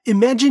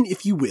Imagine,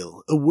 if you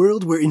will, a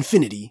world where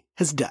infinity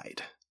has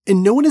died,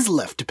 and no one is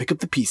left to pick up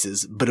the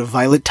pieces but a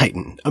Violet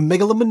Titan, a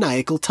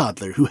megalomaniacal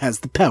toddler who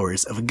has the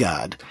powers of a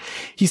god.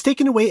 He's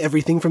taken away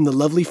everything from the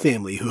lovely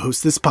family who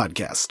hosts this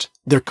podcast.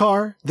 Their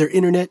car, their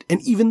internet,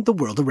 and even the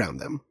world around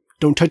them.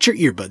 Don't touch your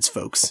earbuds,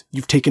 folks.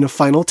 You've taken a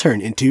final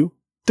turn into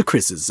the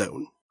Chris's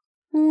Zone.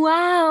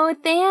 Wow,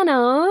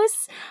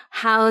 Thanos!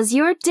 How's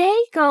your day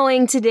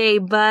going today,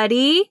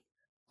 buddy?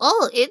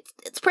 Oh,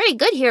 it's pretty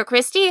good here,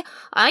 Christy.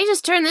 I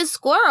just turned this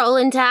squirrel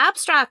into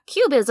abstract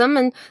cubism,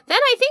 and then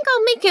I think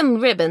I'll make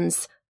him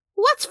ribbons.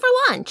 What's for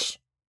lunch?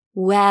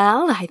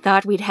 Well, I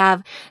thought we'd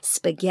have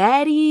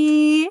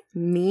spaghetti,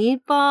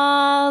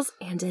 meatballs,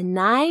 and a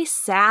nice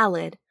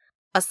salad.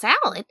 A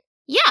salad?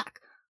 Yuck!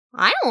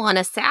 I don't want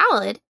a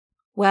salad.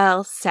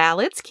 Well,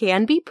 salads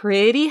can be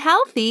pretty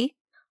healthy.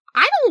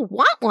 I don't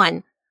want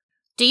one.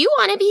 Do you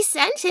want to be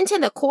sent into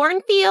the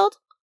cornfield?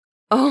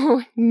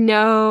 Oh,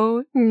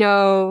 no.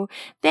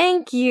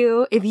 Thank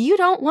you. If you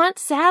don't want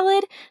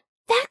salad,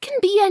 that can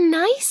be a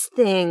nice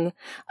thing.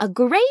 A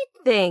great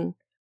thing.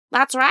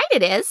 That's right,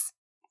 it is.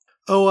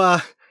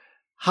 Oh,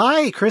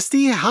 hi,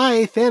 Christy.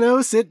 Hi,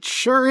 Thanos. It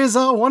sure is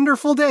a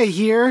wonderful day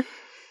here.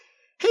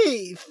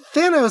 Hey,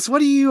 Thanos, what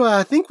do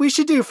you think we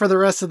should do for the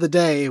rest of the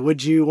day?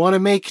 Would you want to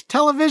make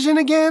television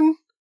again?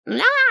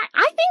 Nah,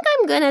 I think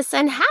I'm gonna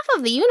send half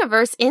of the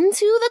universe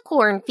into the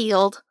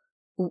cornfield.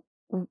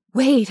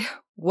 Wait,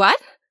 what?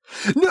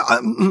 No,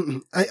 I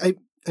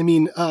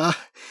mean,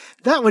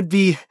 that would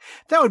be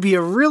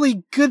a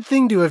really good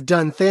thing to have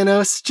done,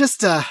 Thanos.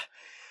 Just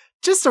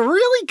a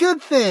really good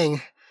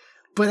thing.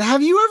 But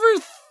have you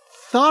ever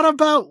thought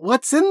about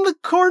what's in the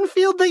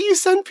cornfield that you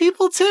send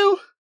people to?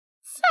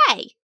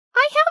 Say,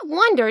 I have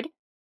wondered.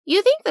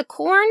 You think the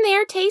corn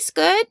there tastes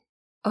good?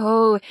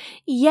 Oh,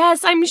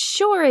 yes, I'm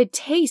sure it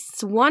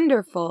tastes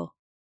wonderful.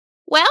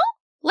 Well,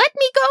 let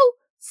me go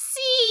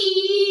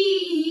see.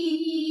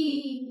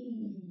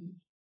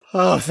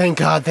 Oh, thank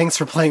God. Thanks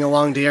for playing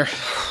along, dear.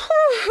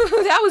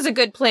 That was a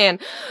good plan.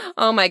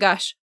 Oh my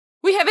gosh.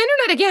 We have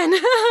internet again.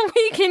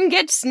 We can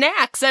get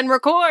snacks and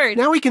record.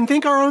 Now we can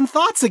think our own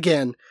thoughts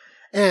again.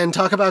 And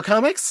talk about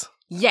comics?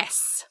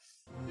 Yes.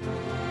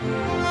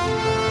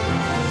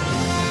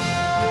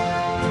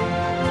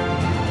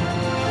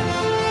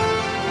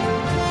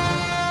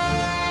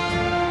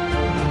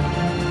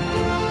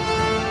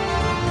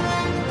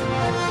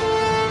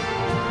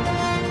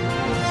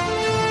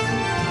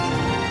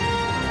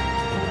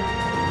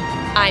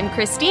 I'm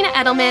Christina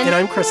Edelman. And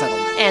I'm Chris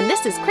Edelman. And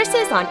this is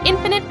Chris's on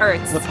Infinite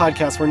Earths, the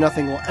podcast where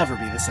nothing will ever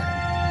be the same.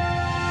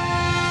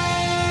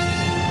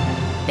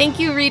 Thank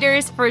you,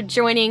 readers, for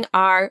joining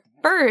our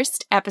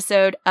first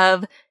episode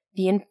of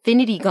The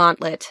Infinity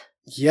Gauntlet.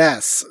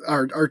 Yes,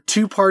 our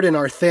two-part in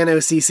our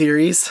Thanos-y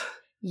series.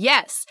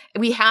 Yes,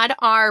 we had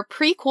our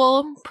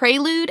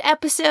prelude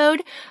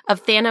episode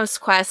of Thanos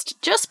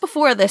Quest just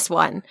before this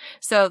one.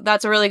 So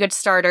that's a really good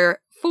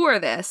starter for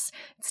this.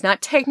 It's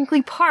not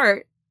technically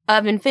part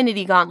of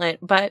Infinity Gauntlet,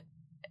 but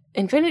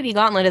Infinity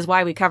Gauntlet is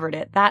why we covered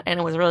it. That, and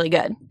it was really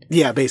good.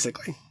 Yeah,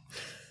 basically.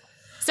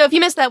 So if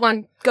you missed that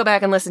one, go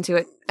back and listen to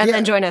it, and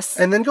then join us.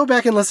 And then go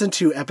back and listen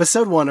to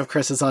episode 1 of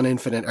Chris's on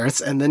Infinite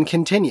Earths, and then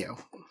continue.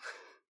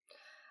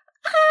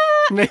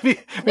 Maybe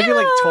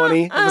like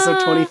 20,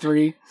 episode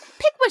 23.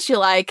 Pick what you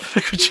like.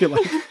 Pick what you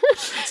like.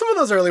 Some of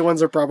those early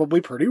ones are probably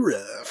pretty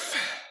rough.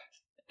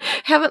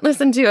 Haven't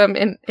listened to them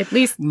in at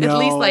least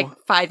like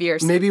 5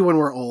 years. Maybe when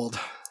we're old.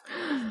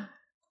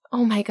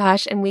 Oh my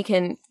gosh, and we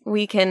can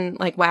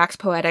like wax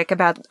poetic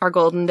about our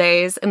golden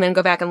days and then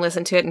go back and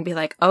listen to it and be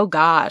like, "Oh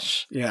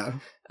gosh." Yeah.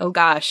 Oh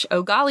gosh.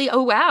 Oh golly.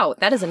 Oh wow.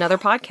 That is another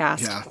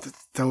podcast. Yeah.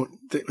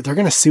 They're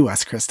going to sue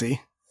us,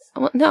 Christy.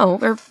 Well,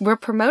 no, we're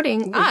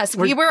promoting us.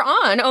 We were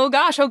on Oh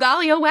gosh, oh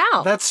golly, oh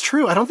wow. That's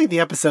true. I don't think the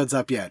episode's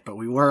up yet, but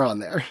we were on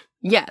there.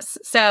 Yes.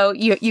 So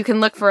you can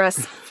look for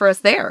us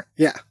there.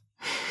 Yeah.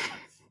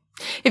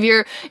 If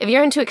you're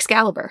into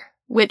Excalibur,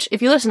 which,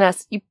 if you listen to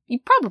us, you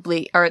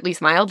probably are at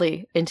least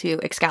mildly into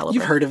Excalibur.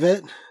 You've heard of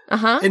it.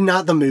 Uh-huh. And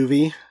not the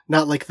movie.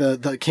 Not like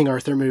the King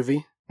Arthur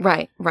movie.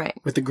 Right.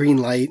 With the green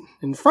light.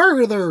 And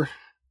farther.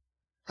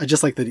 I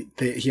just like that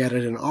he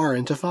added an R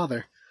into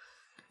father.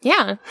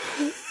 Yeah.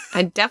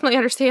 I definitely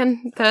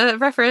understand the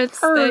reference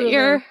that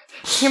you're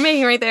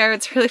making right there.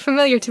 It's really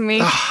familiar to me.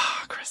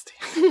 Ah, Christy.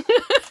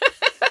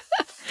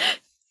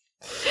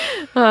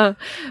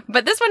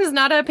 But this one is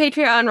not a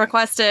Patreon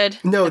requested.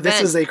 No, event.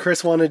 This is a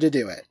Chris wanted to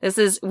do it.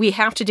 We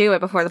have to do it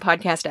before the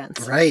podcast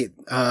ends. Right.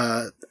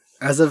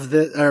 As of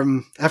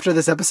after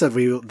this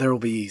episode, there will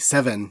be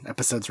 7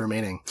 episodes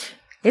remaining.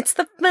 It's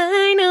the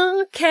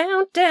final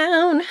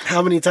countdown.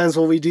 How many times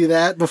will we do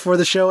that before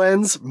the show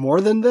ends?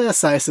 More than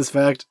this, I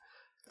suspect.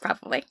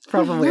 Probably.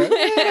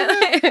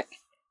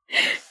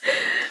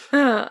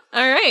 All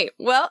right.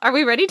 Well, are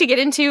we ready to get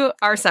into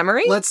our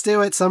summary? Let's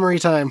do it. Summary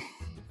time.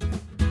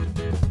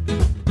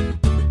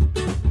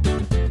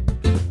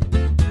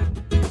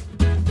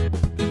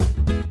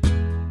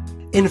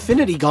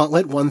 Infinity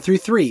Gauntlet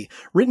 1-3,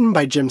 written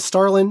by Jim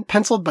Starlin,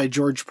 penciled by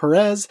George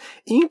Perez,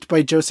 inked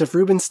by Joseph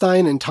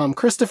Rubinstein and Tom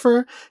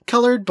Christopher,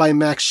 colored by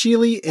Max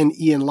Sheely and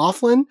Ian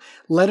Laughlin,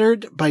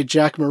 lettered by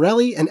Jack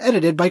Morelli, and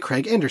edited by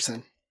Craig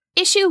Anderson.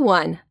 Issue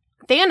 1.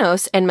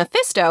 Thanos and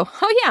Mephisto.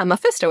 Oh yeah,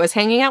 Mephisto is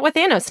hanging out with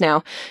Thanos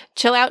now.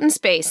 Chill out in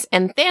space,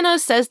 and Thanos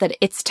says that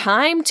it's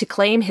time to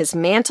claim his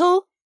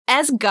mantle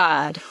as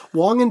God.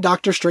 Wong and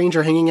Dr. Strange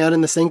are hanging out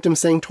in the Sanctum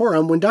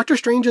Sanctorum when Dr.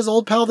 Strange's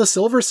old pal the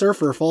Silver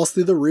Surfer falls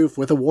through the roof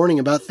with a warning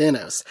about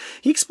Thanos.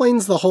 He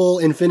explains the whole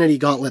Infinity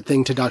Gauntlet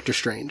thing to Dr.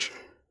 Strange.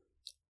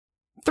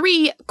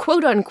 3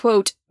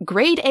 quote-unquote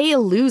grade A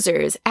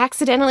losers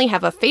accidentally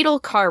have a fatal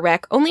car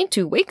wreck only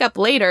to wake up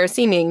later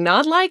seeming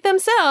not like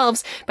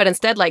themselves, but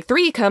instead like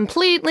 3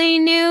 completely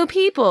new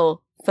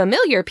people.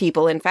 Familiar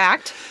people, in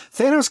fact.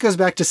 Thanos goes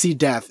back to see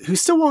Death, who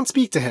still won't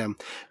speak to him.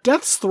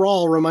 Death's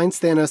thrall reminds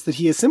Thanos that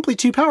he is simply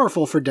too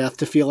powerful for Death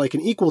to feel like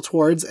an equal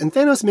towards, and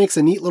Thanos makes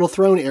a neat little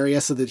throne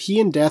area so that he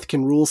and Death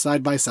can rule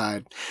side by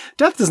side.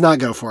 Death does not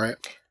go for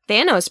it.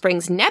 Thanos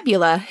brings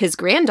Nebula, his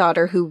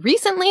granddaughter, who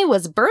recently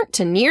was burnt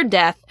to near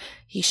death.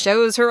 He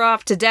shows her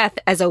off to Death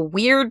as a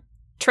weird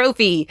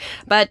trophy,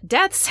 but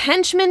Death's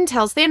henchman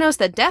tells Thanos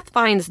that Death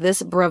finds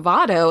this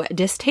bravado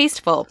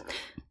distasteful.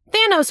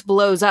 Thanos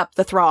blows up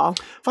the thrall.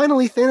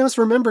 Finally, Thanos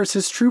remembers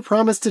his true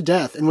promise to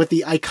Death, and with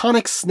the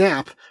iconic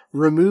snap,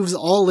 removes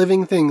all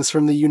living things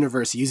from the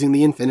universe using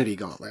the Infinity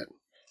Gauntlet.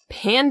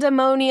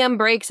 Pandemonium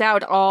breaks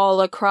out all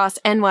across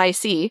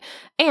NYC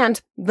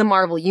and the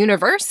Marvel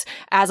Universe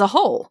as a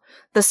whole.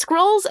 The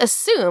Skrulls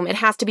assume it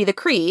has to be the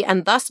Kree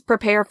and thus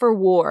prepare for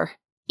war.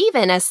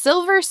 Even as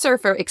Silver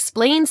Surfer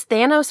explains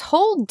Thanos'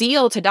 whole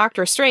deal to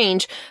Doctor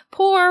Strange,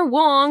 poor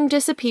Wong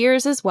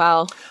disappears as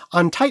well.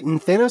 On Titan,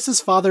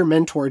 Thanos' father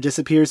Mentor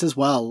disappears as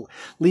well,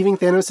 leaving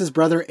Thanos'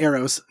 brother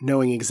Eros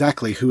knowing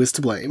exactly who is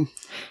to blame.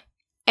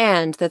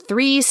 And the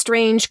 3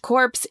 Strange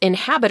Corps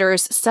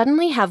inhabitors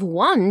suddenly have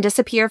 1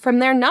 disappear from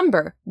their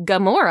number,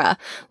 Gamora,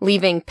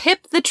 leaving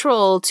Pip the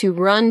Troll to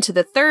run to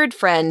the 3rd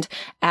friend,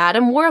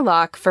 Adam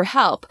Warlock, for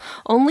help,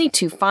 only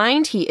to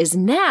find he is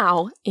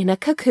now in a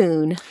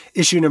cocoon.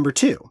 Issue number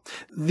 2.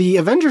 The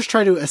Avengers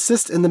try to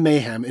assist in the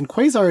mayhem, and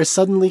Quasar is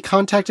suddenly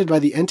contacted by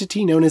the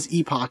entity known as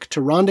Epoch to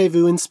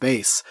rendezvous in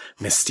space.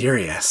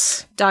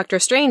 Mysterious. Doctor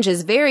Strange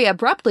is very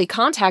abruptly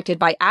contacted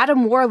by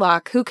Adam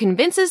Warlock, who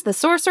convinces the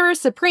Sorcerer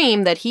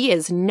Supreme that he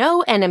is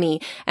no enemy,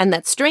 and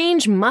that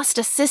Strange must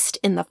assist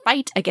in the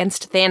fight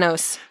against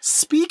Thanos.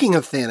 Speaking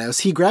of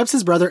Thanos, he grabs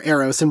his brother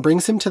Eros and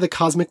brings him to the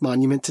Cosmic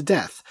Monument to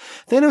Death.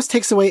 Thanos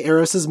takes away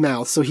Eros'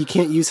 mouth so he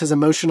can't use his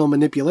emotional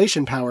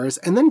manipulation powers,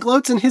 and then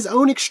gloats in his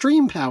own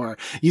extreme power,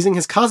 using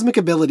his cosmic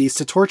abilities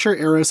to torture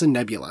Eros and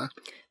Nebula.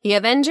 The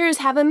Avengers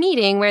have a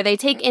meeting where they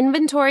take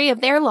inventory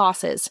of their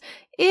losses.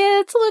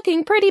 It's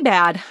looking pretty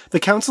bad. The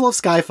Council of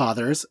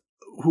Skyfathers,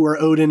 who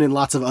are Odin and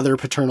lots of other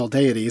paternal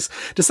deities,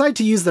 decide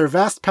to use their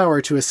vast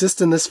power to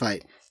assist in this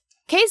fight.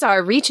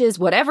 Quasar reaches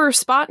whatever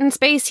spot in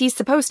space he's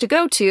supposed to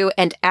go to,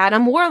 and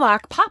Adam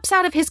Warlock pops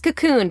out of his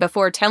cocoon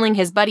before telling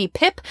his buddy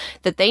Pip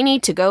that they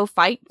need to go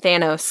fight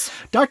Thanos.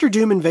 Dr.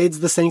 Doom invades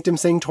the Sanctum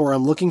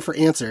Sanctorum looking for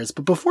answers,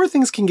 but before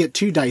things can get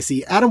too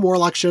dicey, Adam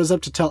Warlock shows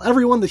up to tell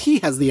everyone that he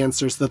has the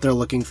answers that they're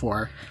looking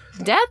for.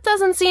 Death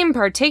doesn't seem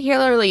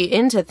particularly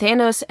into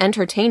Thanos'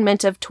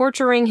 entertainment of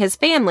torturing his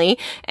family,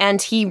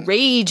 and he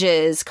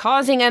rages,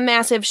 causing a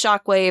massive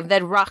shockwave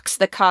that rocks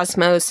the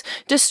cosmos,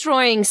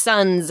 destroying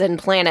suns and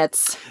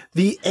planets.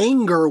 The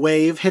anger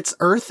wave hits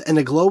Earth and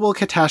a global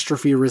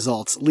catastrophe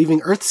results,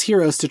 leaving Earth's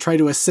heroes to try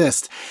to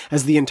assist,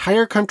 as the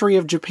entire country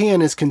of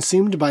Japan is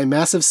consumed by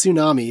massive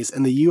tsunamis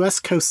and the US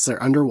coasts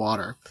are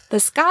underwater. The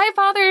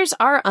Skyfathers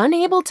are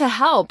unable to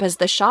help as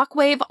the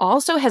shockwave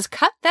also has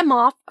cut them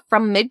off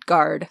from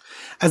Midgard.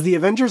 As the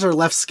Avengers are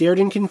left scared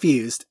and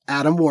confused,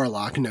 Adam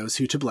Warlock knows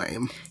who to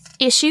blame.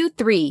 Issue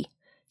 3.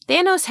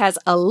 Thanos has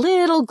a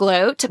little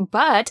gloat,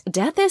 but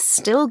Death is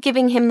still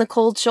giving him the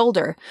cold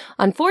shoulder.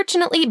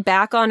 Unfortunately,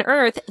 back on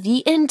Earth,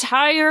 the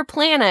entire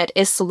planet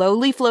is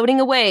slowly floating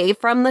away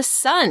from the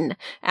sun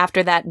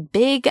after that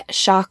big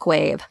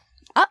shockwave.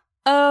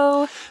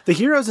 Uh-oh. The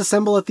heroes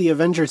assemble at the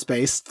Avengers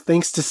base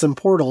thanks to some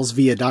portals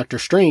via Doctor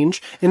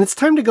Strange, and it's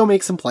time to go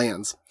make some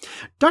plans.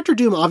 Dr.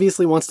 Doom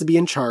obviously wants to be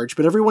in charge,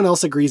 but everyone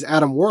else agrees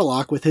Adam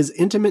Warlock, with his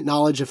intimate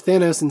knowledge of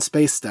Thanos and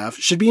space stuff,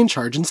 should be in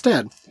charge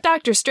instead.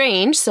 Doctor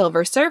Strange,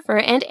 Silver Surfer,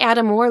 and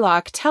Adam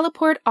Warlock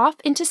teleport off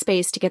into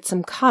space to get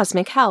some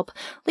cosmic help,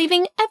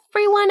 leaving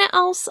everyone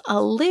else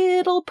a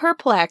little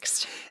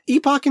perplexed.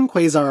 Epoch and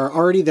Quasar are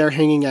already there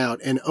hanging out,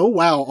 and oh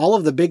wow, all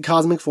of the big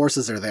cosmic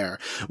forces are there.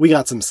 We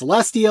got some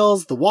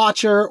Celestials, the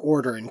Watcher,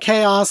 Order and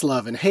Chaos,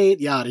 Love and Hate,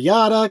 yada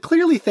yada.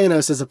 Clearly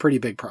Thanos is a pretty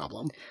big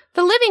problem.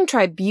 The Living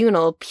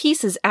Tribunal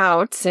pieces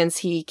out since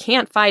he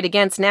can't fight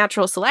against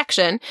natural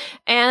selection,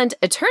 and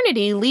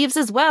Eternity leaves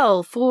as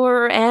well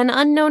for an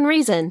unknown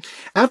reason.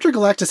 After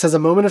Galactus has a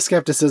moment of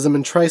skepticism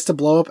and tries to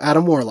blow up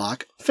Adam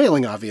Warlock,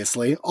 failing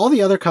obviously, all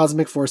the other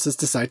cosmic forces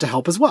decide to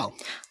help as well.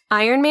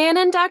 Iron Man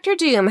and Dr.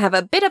 Doom have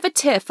a bit of a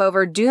tiff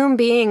over Doom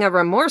being a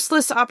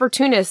remorseless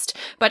opportunist,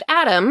 but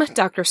Adam,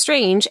 Dr.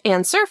 Strange,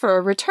 and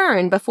Surfer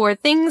return before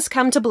things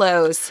come to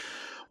blows.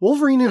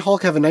 Wolverine and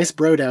Hulk have a nice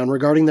bro-down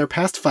regarding their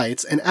past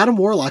fights, and Adam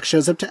Warlock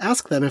shows up to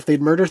ask them if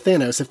they'd murder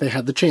Thanos if they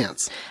had the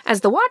chance.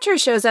 As the Watcher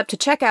shows up to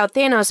check out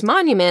Thanos'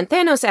 monument,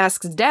 Thanos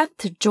asks Death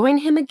to join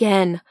him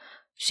again.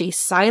 She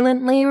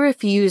silently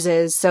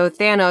refuses, so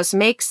Thanos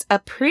makes a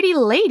pretty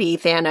lady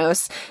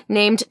Thanos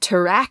named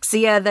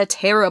Taraxia the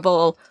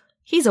Terrible.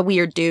 He's a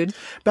weird dude.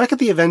 Back at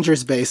the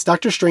Avengers base,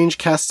 Doctor Strange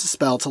casts a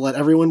spell to let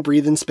everyone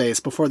breathe in space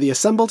before the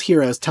assembled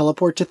heroes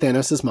teleport to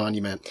Thanos'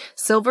 monument.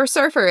 Silver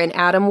Surfer and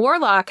Adam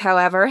Warlock,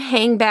 however,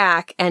 hang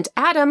back, and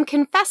Adam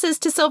confesses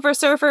to Silver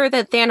Surfer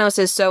that Thanos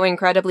is so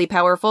incredibly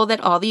powerful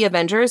that all the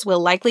Avengers will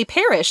likely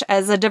perish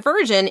as a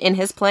diversion in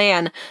his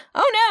plan.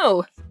 Oh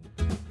no!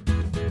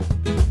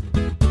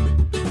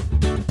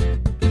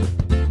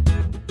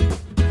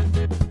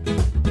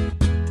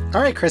 All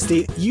right,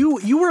 Christy,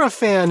 you were a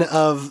fan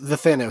of the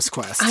Thanos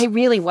quest. I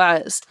really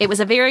was. It was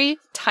a very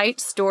tight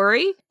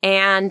story,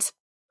 and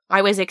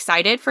I was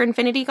excited for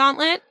Infinity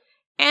Gauntlet.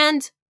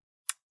 And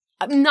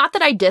not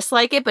that I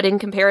dislike it, but in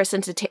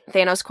comparison to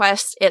Thanos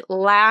Quest, it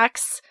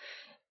lacks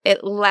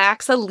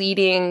a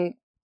leading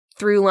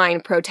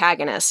through-line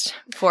protagonist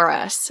for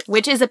us,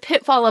 which is a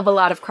pitfall of a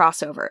lot of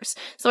crossovers.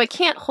 So I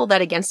can't hold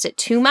that against it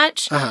too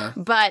much,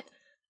 but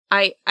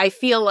I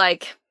feel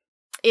like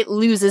it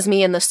loses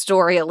me in the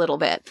story a little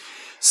bit.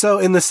 So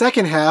in the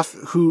second half,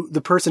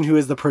 the person who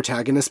is the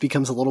protagonist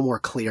becomes a little more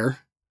clear.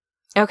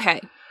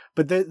 Okay.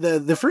 But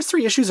the first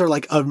 3 issues are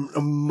like a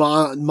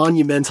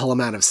monumental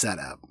amount of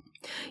setup.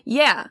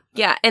 Yeah.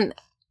 And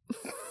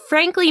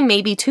frankly,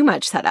 maybe too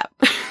much setup.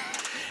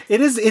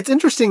 It's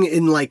interesting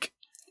in like,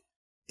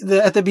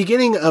 at the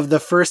beginning of the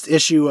first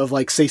issue of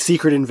like, say,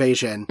 Secret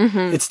Invasion,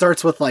 it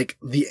starts with like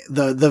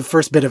the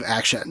first bit of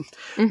action.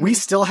 We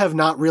still have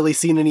not really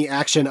seen any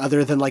action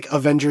other than like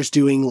Avengers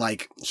doing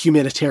like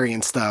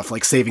humanitarian stuff,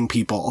 like saving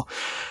people.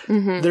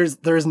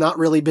 There's not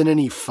really been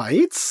any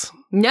fights.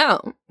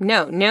 No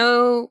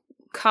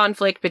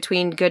conflict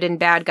between good and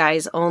bad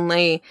guys,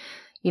 only,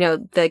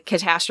 the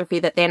catastrophe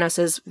that Thanos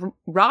has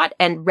wrought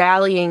and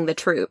rallying the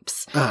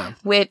troops,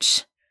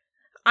 which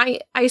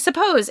I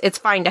suppose it's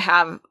fine to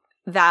have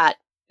that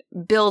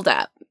build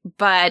up,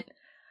 but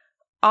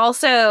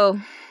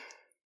also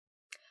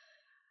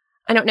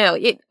I don't know,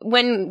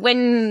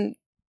 when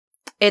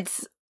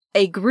it's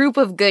a group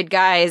of good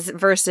guys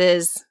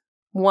versus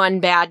one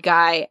bad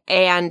guy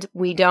and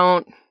we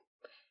don't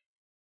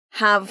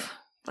have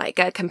like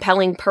a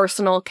compelling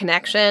personal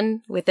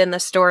connection within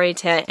the story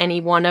to any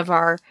one of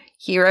our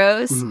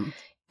heroes,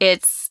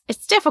 it's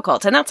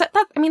difficult. And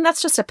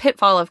that's just a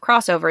pitfall of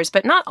crossovers,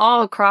 but not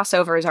all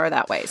crossovers are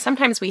that way.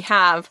 Sometimes we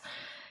have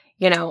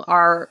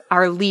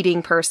our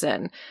leading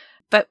person.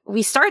 But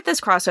we start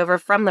this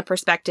crossover from the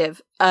perspective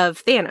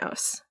of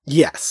Thanos.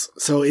 Yes.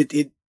 So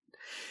it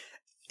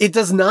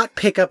does not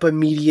pick up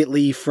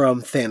immediately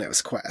from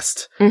Thanos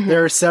Quest.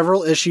 There are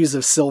several issues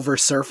of Silver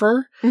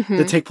Surfer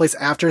that take place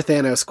after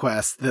Thanos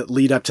Quest that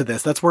lead up to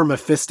this. That's where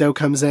Mephisto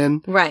comes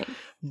in. Right.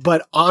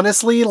 But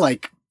honestly,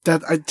 like,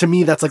 that to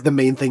me, that's like the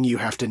main thing you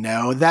have to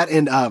know. That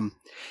and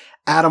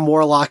Adam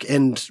Warlock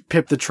and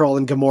Pip the Troll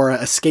and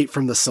Gamora escape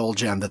from the soul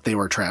gem that they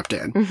were trapped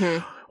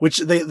in, which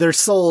their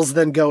souls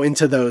then go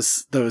into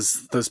those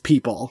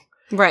people,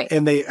 right?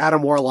 And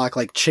Adam Warlock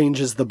like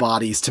changes the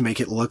bodies to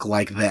make it look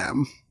like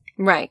them,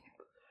 right?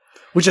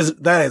 Which is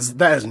that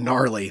is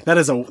gnarly. That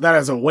is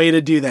a way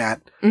to do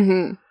that.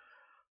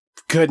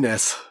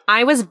 Goodness.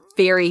 I was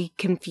very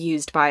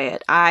confused by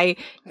it. I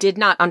did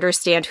not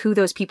understand who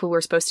those people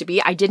were supposed to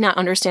be. I did not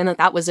understand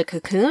that was a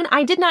cocoon.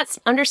 I did not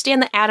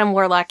understand that Adam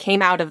Warlock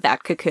came out of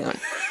that cocoon.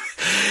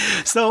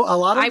 So a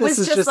lot of this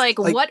is just like,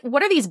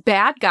 what are these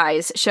bad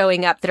guys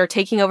showing up that are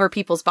taking over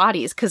people's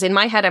bodies? Because in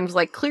my head, I was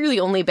like, clearly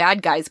only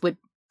bad guys would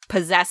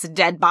possess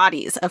dead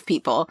bodies of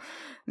people.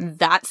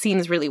 That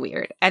seems really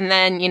weird. And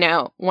then,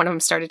 one of them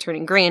started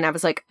turning green. I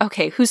was like,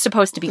 okay, who's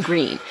supposed to be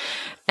green?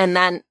 And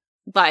then,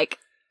 like,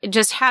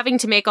 just having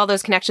to make all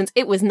those connections,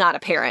 it was not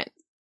apparent.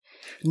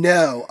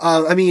 No.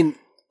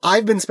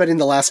 I've been spending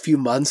the last few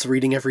months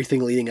reading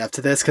everything leading up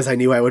to this because I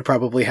knew I would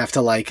probably have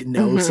to, like,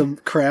 know some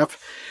crap.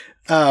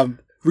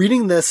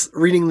 Reading this,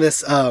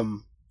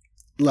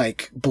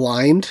 like,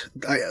 blind,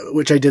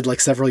 which I did,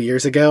 like, several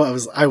years ago,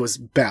 I was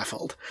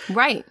baffled.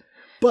 Right.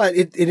 But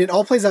it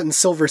all plays out in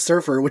Silver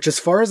Surfer, which as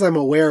far as I'm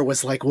aware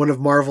was, like, one of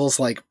Marvel's,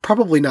 like,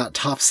 probably not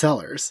top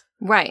sellers.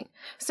 Right.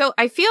 So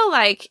I feel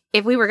like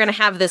if we were going to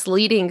have this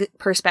leading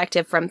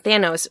perspective from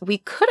Thanos, we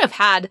could have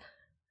had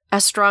a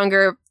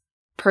stronger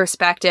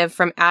perspective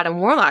from Adam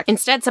Warlock.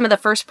 Instead, some of the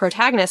first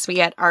protagonists we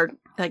get are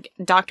like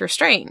Doctor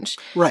Strange.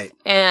 Right.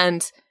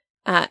 And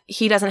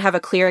he doesn't have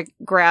a clear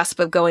grasp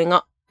of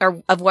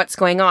of what's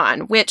going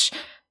on, which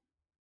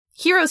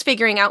heroes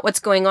figuring out what's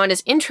going on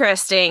is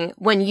interesting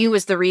when you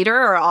as the reader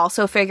are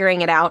also figuring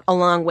it out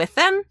along with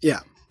them. Yeah.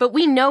 But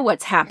we know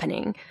what's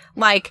happening.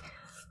 Like,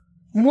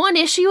 one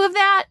issue of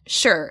that,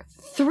 sure.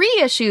 3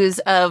 issues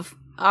of,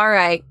 all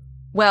right,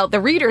 well,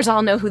 the readers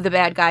all know who the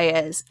bad guy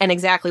is and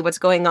exactly what's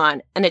going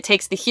on, and it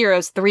takes the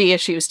heroes 3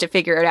 issues to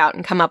figure it out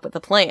and come up with a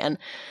plan.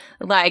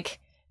 Like,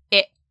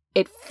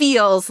 it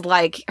feels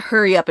like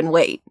hurry up and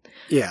wait.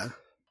 Yeah.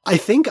 I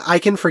think I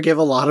can forgive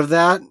a lot of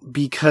that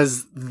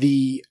because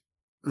the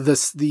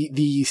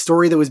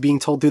story that was being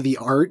told through the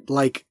art,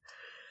 like,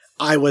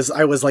 I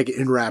was like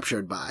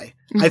enraptured by.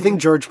 Mm-hmm. I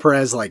think George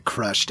Perez like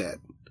crushed it.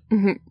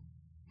 Mm-hmm.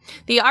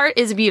 The art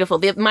is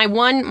beautiful. My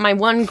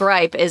one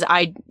gripe is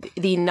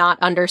the not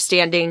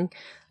understanding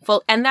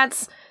full, and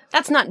that's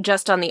not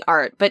just on the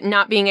art, but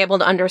not being able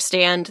to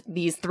understand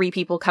these 3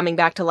 people coming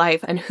back to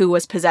life and who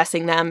was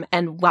possessing them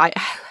and why,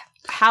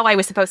 how I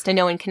was supposed to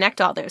know and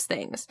connect all those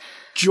things.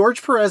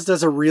 George Perez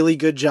does a really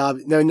good job.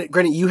 Now,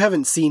 granted, you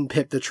haven't seen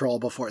Pip the Troll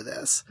before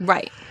this.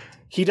 Right.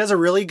 He does a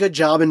really good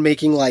job in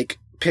making, like,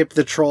 Pip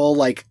the Troll,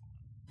 like,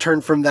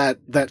 turn from that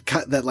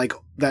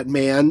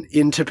man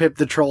into Pip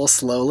the Troll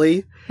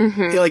slowly.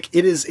 Mm-hmm. Like,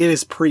 it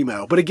is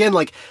primo. But again,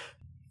 like,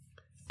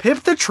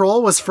 Pip the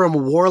Troll was from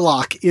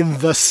Warlock in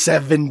the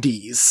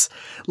 70s.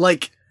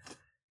 Like,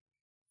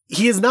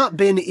 he has not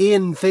been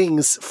in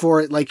things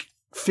for, like,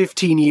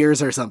 15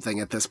 years or something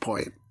at this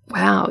point.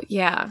 Wow,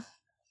 yeah.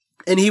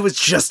 And he was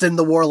just in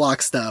the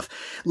Warlock stuff.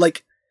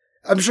 Like,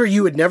 I'm sure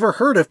you had never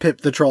heard of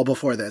Pip the Troll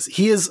before this.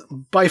 He is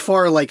by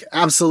far, like,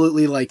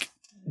 absolutely, like,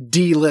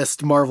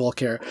 D-list Marvel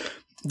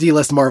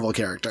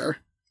character.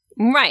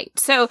 Right.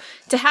 So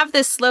to have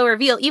this slow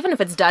reveal, even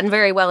if it's done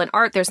very well in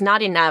art, there's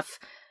not enough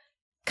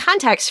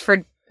context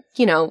for,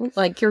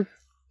 like your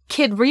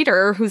kid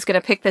reader who's going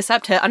to pick this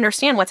up to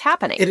understand what's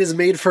happening. It is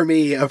made for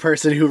me, a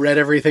person who read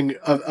everything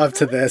up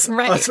to this.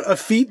 Right. A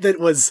feat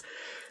that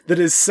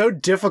is so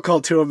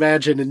difficult to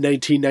imagine in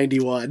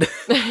 1991.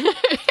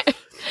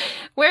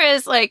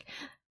 Whereas, like,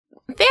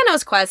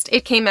 Thanos Quest,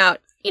 it came out,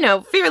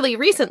 fairly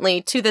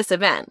recently to this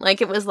event.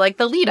 Like, it was like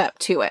the lead up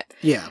to it.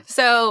 Yeah.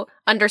 So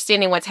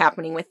understanding what's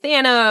happening with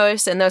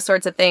Thanos and those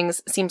sorts of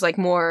things seems like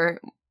more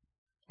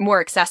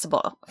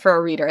accessible for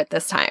a reader at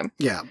this time.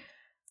 Yeah.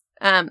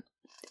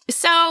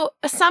 So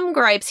some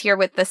gripes here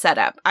with the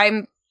setup.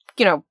 I'm,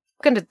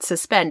 going to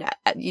suspend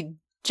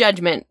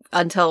judgment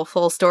until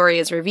full story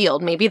is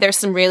revealed. Maybe there's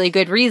some really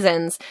good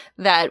reasons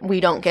that we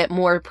don't get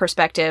more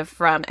perspective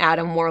from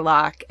Adam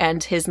Warlock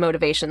and his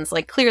motivations.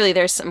 Like, clearly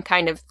there's some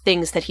kind of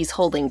things that he's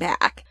holding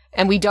back,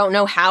 and we don't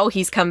know how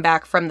he's come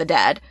back from the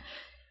dead.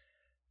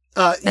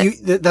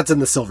 That's in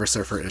the Silver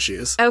Surfer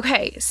issues.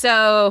 Okay,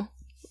 so,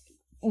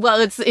 well,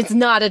 it's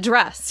not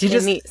addressed.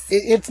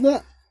 It's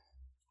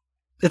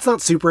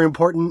not super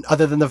important,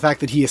 other than the fact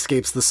that he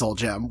escapes the Soul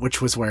Gem,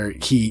 which was where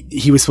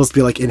he was supposed to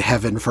be, like, in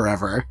heaven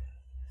forever.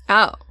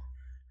 Oh.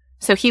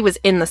 So he was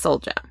in the Soul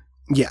Gem.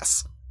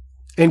 Yes.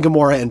 And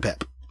Gamora and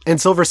Pip.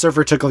 And Silver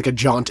Surfer took, like, a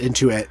jaunt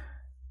into it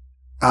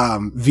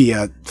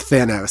via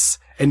Thanos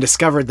and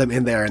discovered them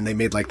in there, and they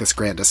made, like, this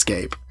grand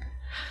escape.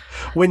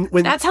 When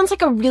That sounds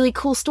like a really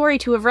cool story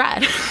to have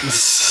read.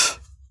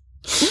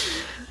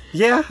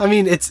 Yeah, I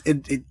mean,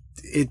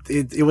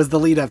 it was the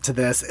lead up to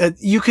this.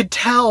 You could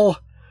tell,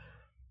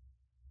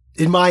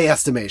 in my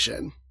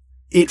estimation,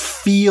 it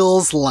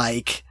feels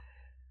like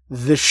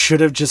this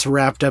should have just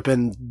wrapped up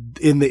in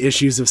the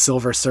issues of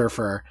Silver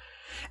Surfer.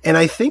 And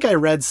I think I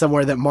read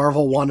somewhere that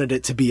Marvel wanted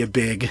it to be a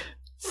big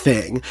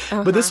thing.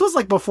 Uh-huh. But this was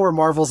like before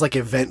Marvel's like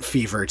event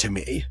fever to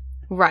me.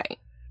 Right.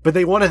 But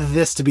they wanted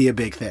this to be a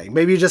big thing.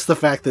 Maybe just the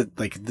fact that,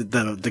 like,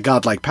 the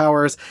godlike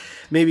powers,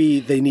 maybe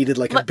they needed,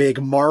 like, a big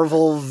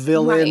Marvel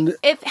villain. Right.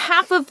 If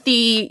half of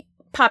the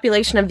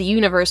population of the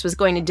universe was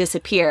going to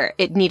disappear,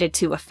 it needed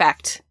to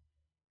affect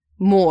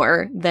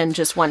more than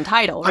just one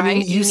title, right? I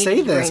mean, you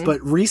say this,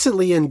 but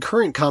recently in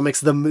current comics,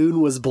 the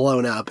moon was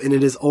blown up, and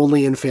it is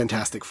only in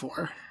Fantastic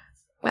Four.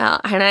 Well,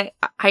 and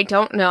I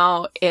don't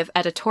know if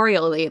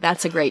editorially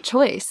that's a great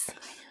choice.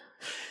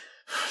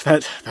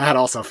 That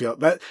also feels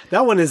that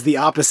one is the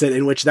opposite,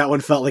 in which that one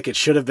felt like it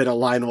should have been a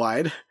line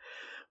wide,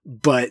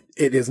 but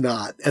it is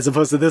not, as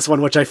opposed to this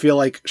one, which I feel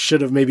like should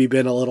have maybe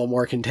been a little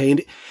more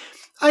contained.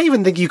 I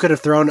even think you could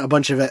have thrown a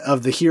bunch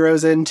of the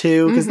heroes in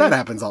too, because that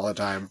happens all the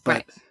time. But.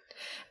 Right.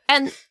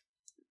 And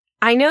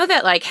I know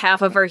that, like,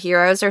 half of our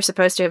heroes are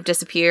supposed to have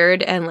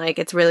disappeared, and, like,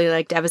 it's really,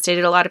 like,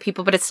 devastated a lot of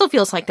people, but it still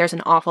feels like there's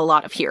an awful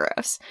lot of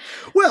heroes.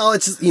 Well,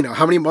 it's,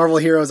 how many Marvel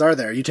heroes are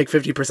there? You take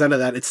 50% of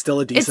that, it's still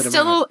a decent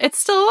amount. It's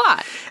still a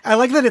lot. I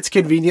like that it's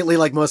conveniently,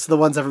 like, most of the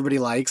ones everybody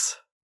likes.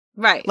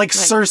 Right. Like,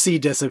 Cersei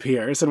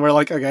disappears, and we're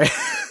like, okay.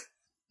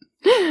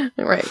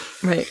 Right.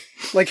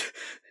 Like,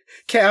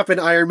 Cap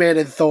and Iron Man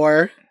and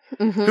Thor,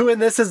 who in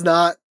this is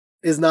not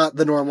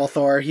the normal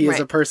Thor. He is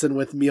a person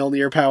with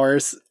Mjolnir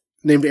powers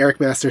named Eric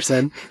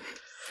Masterson.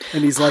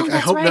 And he's like, I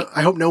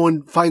hope no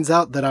one finds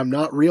out that I'm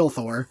not real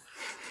Thor.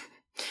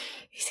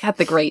 He's got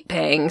the great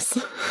bangs.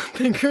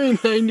 The great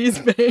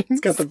 90s bangs.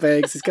 He's got the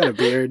bangs. He's got a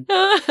beard.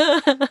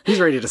 He's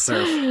ready to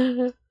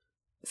surf.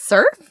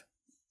 Surf?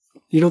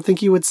 You don't think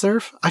he would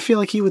surf? I feel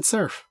like he would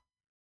surf.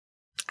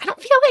 I don't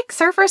feel like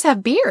surfers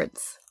have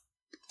beards.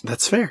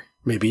 That's fair.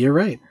 Maybe you're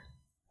right.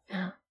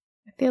 Yeah.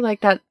 I feel like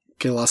that.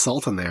 Get a lot of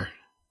salt in there.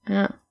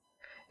 Yeah.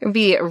 It would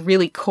be a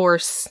really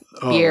coarse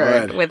Oh,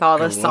 beard would. with all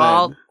the It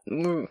salt.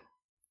 would. Mm.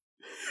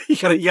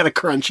 You gotta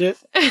crunch it.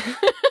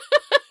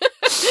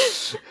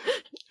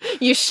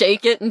 You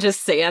shake it and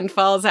just sand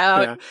falls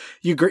out.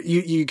 Yeah.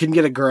 You can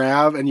get a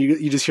grab and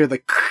you just hear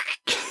the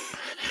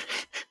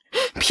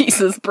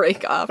Pieces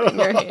break off in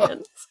your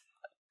hands.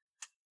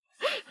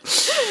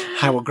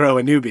 I will grow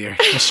a new beard,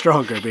 a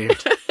stronger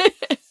beard.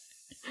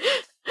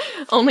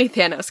 Only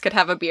Thanos could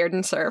have a beard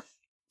and surf.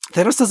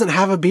 Thanos doesn't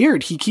have a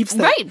beard. He keeps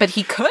that. Right, but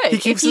he could He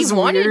keeps if he his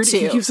wanted weird. to.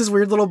 He keeps his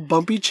weird little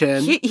bumpy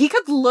chin. He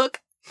could look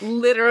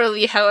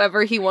literally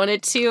however he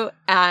wanted to,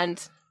 and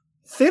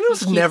Thanos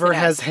keeps never it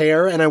has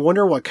hair, and I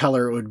wonder what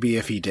color it would be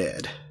if he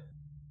did.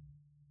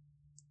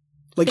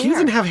 Like he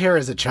doesn't have hair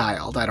as a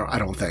child. I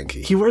don't think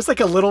he wears like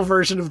a little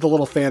version of the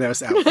little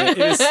Thanos outfit.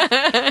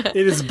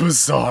 It is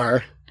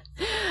bizarre.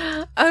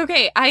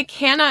 Okay, I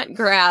cannot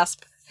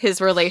grasp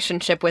his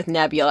relationship with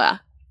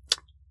Nebula.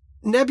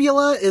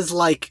 Nebula is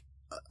like,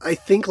 I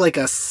think like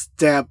a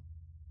step,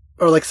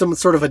 or like some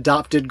sort of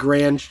adopted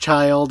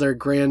grandchild or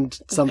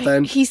grand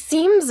something. He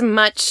seems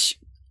much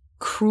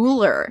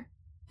crueler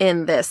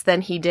in this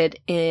than he did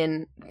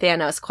in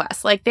Thanos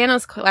Quest. Like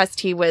Thanos Quest,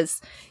 he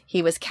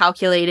was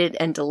calculated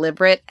and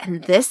deliberate,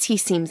 and this he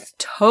seems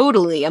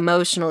totally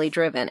emotionally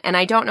driven. And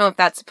I don't know if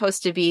that's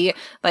supposed to be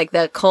like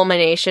the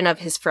culmination of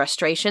his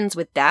frustrations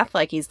with death,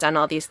 like he's done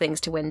all these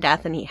things to win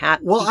death and he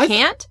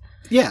can't.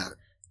 Yeah.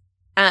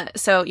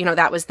 So,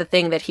 that was the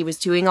thing that he was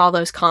doing all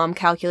those calm,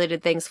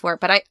 calculated things for.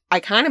 But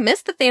I kind of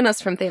missed the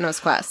Thanos from Thanos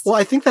Quest. Well,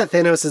 I think that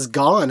Thanos is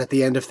gone at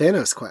the end of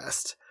Thanos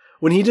Quest.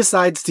 When he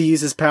decides to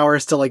use his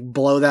powers to like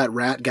blow that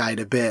rat guy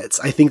to bits,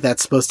 I think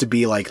that's supposed to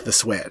be like the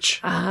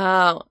switch.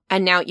 Oh,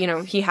 and now,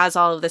 he has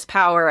all of this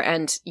power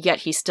and yet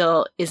he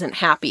still isn't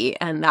happy.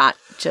 And that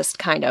just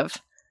kind of...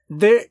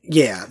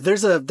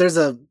 There's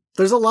a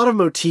lot of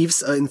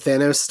motifs in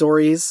Thanos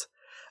stories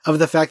of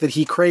the fact that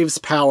he craves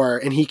power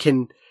and he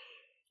can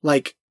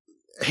like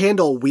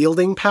handle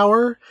wielding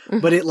power,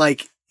 but it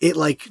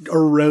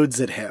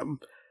erodes at him.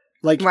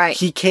 Like right.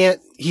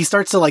 he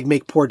starts to like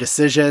make poor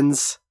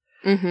decisions.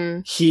 Mm-hmm.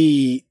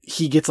 He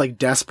gets like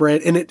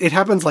desperate, and it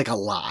happens like a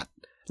lot.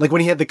 Like when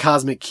he had the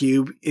cosmic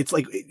cube, it's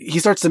like he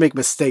starts to make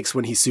mistakes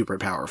when he's super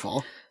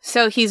powerful.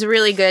 So he's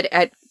really good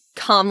at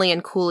calmly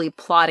and coolly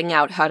plotting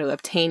out how to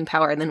obtain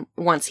power, and then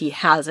once he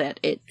has it,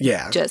 it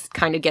just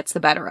kind of gets the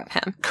better of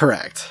him.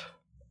 Correct.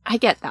 I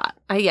get that,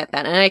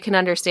 and I can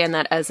understand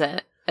that as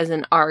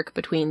an arc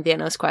between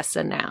Thanos Quest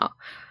and now.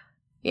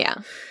 Yeah.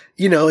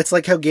 It's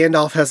like how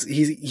Gandalf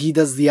he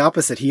does the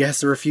opposite. He has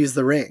to refuse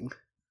the ring.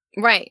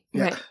 Right.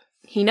 Yeah. Right.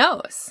 He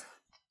knows.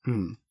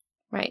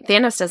 Right.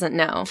 Thanos doesn't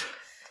know.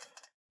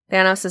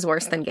 Thanos is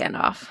worse than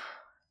Gandalf.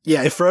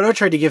 Yeah, if Frodo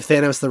tried to give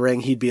Thanos the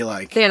ring, he'd be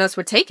like... Thanos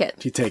would take it.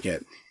 He'd take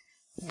it.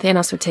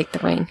 Thanos would take the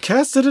ring.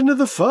 Cast it into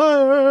the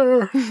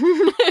fire!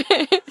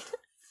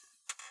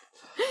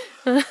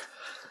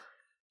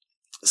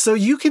 So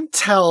you can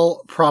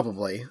tell,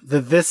 probably,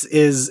 that this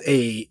is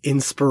a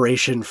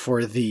inspiration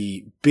for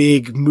the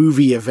big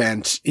movie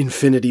event,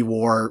 Infinity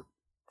War,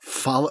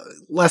 to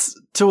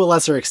a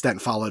lesser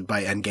extent followed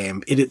by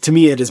Endgame. To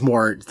me, it is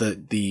more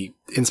the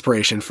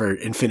inspiration for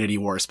Infinity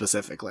War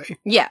specifically.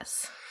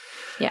 Yes.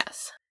 I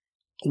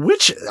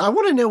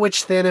want to know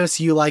which Thanos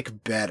you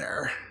like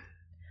better.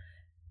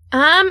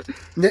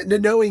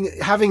 Knowing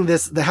having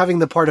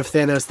the part of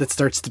Thanos that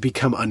starts to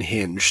become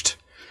unhinged.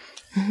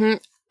 Mm-hmm.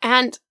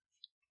 And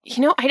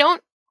I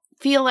don't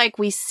feel like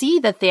we see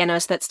the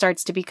Thanos that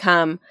starts to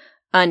become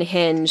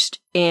unhinged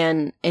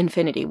in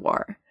Infinity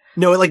War.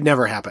 No, it like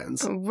never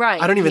happens.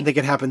 Right. I don't even think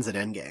it happens in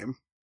Endgame.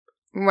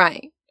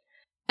 Right.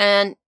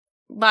 And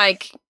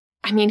like,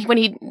 I mean, when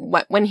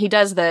he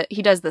does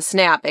the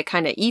snap, it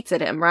kind of eats at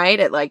him, right?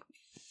 It like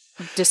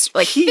just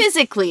like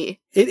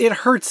physically it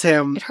hurts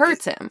him. It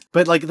hurts him.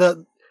 But like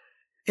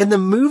in the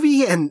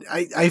movie, and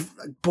I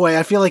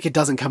feel like it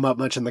doesn't come up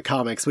much in the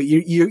comics, but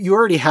you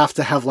already have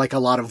to have like a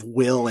lot of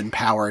will and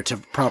power to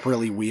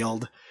properly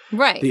wield.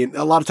 Right.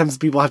 A lot of times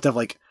people have to have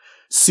like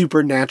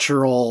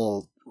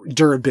supernatural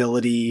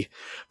durability,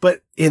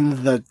 but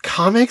in the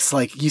comics,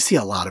 like you see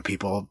a lot of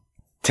people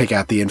take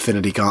out the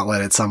Infinity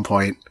Gauntlet at some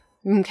point.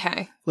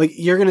 Okay. Like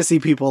you're going to see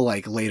people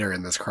like later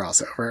in this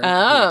crossover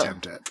who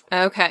attempt it.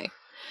 Okay.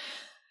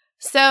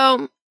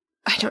 So,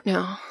 I don't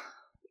know.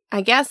 I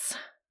guess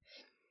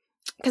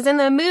because in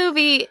the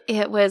movie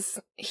it was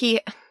I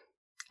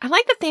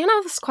like the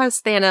Thanos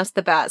Quest Thanos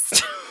the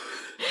best.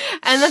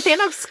 And the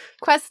Thanos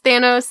Quest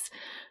Thanos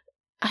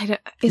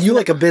you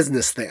like a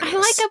business Thanos. I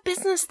like a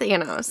business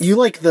Thanos. You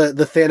like the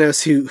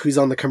Thanos who's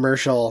on the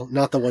commercial,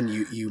 not the one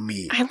you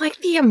meet. I like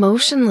the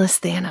emotionless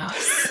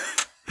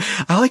Thanos.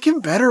 I like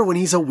him better when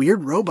he's a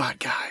weird robot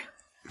guy.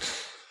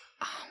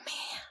 Oh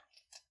man,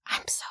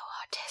 I'm so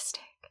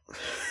autistic.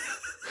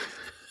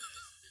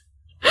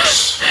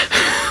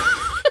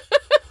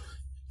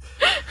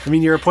 I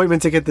mean, your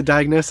appointment to get the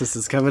diagnosis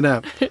is coming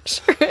up.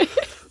 Sure is.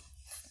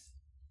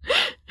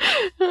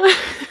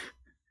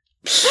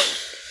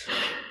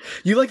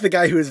 You like the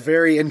guy who is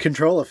very in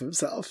control of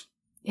himself.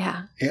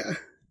 Yeah. Yeah.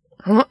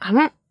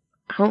 I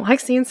don't like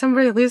seeing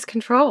somebody lose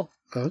control.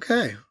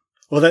 Okay.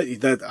 Well,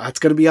 that's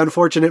going to be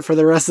unfortunate for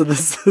the rest of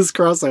this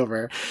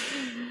crossover.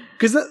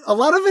 Because a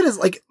lot of it is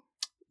like,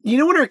 you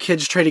know when our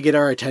kids try to get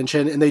our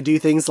attention and they do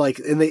things like,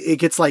 and it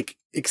gets like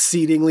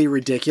exceedingly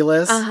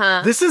ridiculous?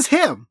 Uh-huh. This is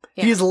him.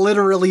 Yeah. He's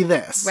literally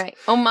this. Right.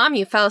 Oh, Mom,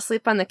 you fell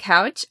asleep on the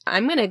couch?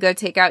 I'm going to go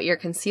take out your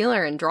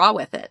concealer and draw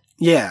with it.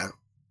 Yeah.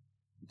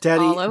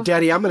 All over.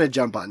 Daddy, I'm going to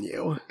jump on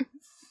you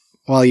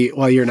while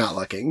you're not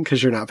looking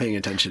because you're not paying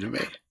attention to me.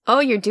 Oh,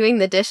 you're doing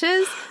the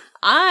dishes?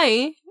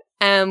 I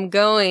am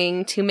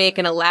going to make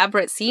an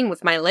elaborate scene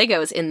with my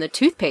Legos in the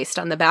toothpaste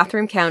on the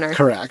bathroom counter.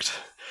 Correct.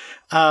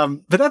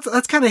 But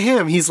that's kind of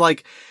him. He's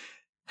like,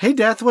 "Hey,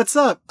 Death, what's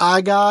up?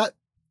 I got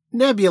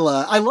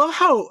Nebula." I love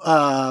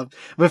how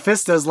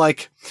Mephisto's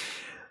like,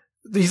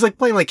 he's like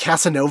playing like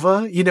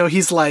Casanova. You know,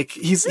 he's like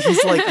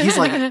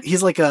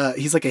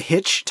a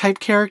Hitch type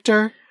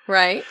character,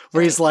 Right.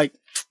 where he's like,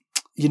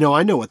 "You know,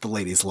 I know what the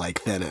ladies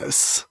like,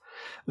 Thanos.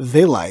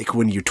 They like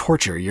when you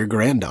torture your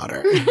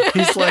granddaughter."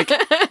 He's like,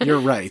 "You're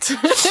right."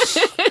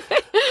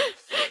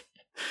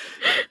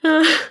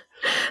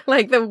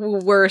 Like the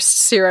worst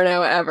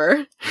Cyrano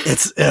ever.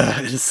 It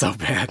is so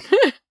bad.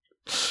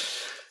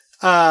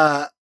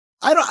 I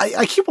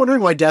keep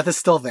wondering why Death is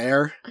still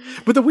there.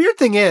 But the weird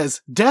thing is,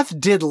 Death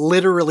did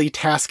literally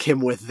task him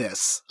with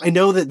this. I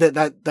know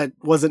that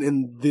wasn't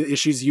in the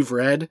issues you've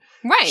read.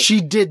 Right.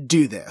 She did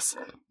do this.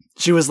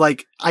 She was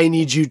like, "I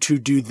need you to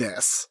do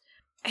this."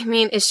 I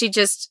mean, is she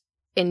just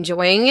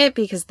enjoying it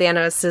because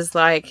Thanos is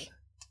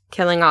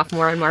killing off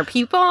more and more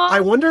people?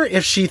 I wonder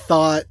if she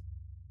thought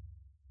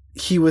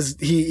he was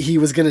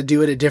going to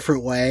do it a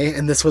different way,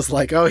 and this was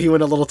like, oh, he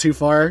went a little too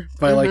far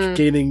by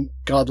gaining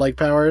godlike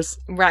powers.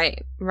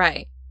 Right.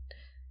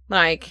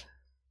 Like,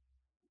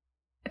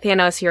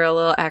 Thanos, you're a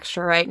little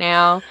extra right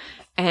now,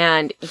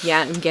 and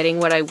yeah, I'm getting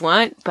what I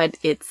want, but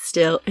it's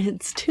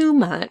too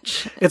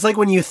much. It's like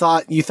when you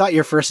thought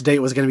your first date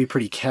was going to be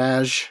pretty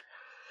cash,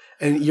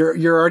 and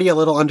you're already a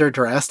little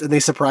underdressed, and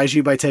they surprise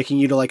you by taking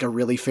you to like a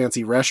really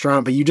fancy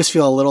restaurant, but you just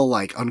feel a little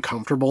like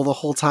uncomfortable the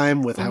whole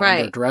time with how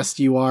underdressed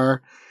you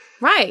are.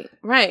 Right.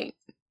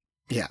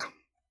 Yeah.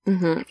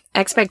 Mm-hmm.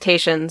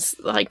 Expectations,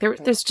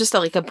 there's just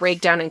a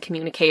breakdown in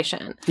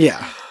communication.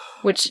 Yeah.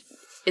 Which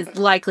is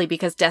likely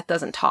because Death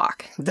doesn't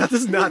talk. Death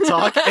does not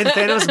talk, and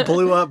Thanos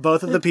blew up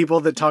both of the people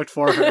that talked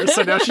for her,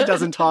 so now she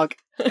doesn't talk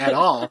at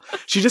all.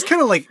 She just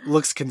kind of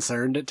looks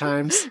concerned at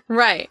times.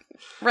 Right.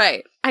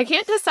 I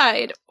can't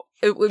decide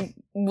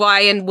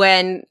why and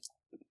when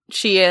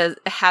she has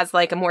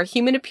a more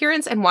human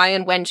appearance and why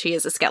and when she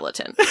is a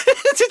skeleton.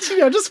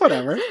 Just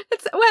whatever.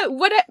 It's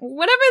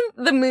whatever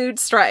the mood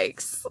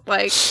strikes.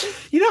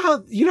 You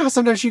know how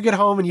sometimes you get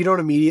home and you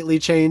don't immediately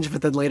change,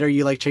 but then later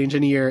you change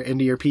into your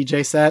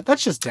PJ set.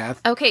 That's just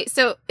Death. Okay,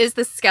 so is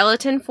the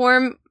skeleton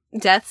form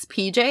Death's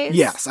PJs?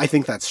 Yes, I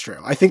think that's true.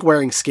 I think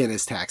wearing skin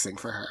is taxing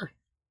for her.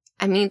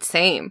 I mean,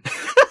 same.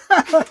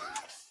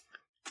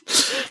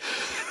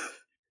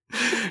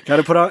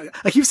 Gotta put on.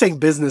 I keep saying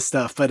business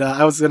stuff, but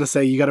I was gonna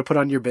say you gotta put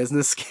on your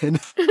business skin.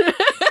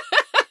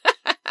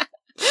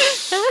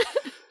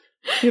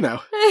 You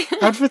know,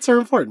 outfits are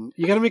important.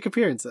 You gotta make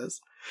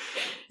appearances.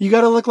 You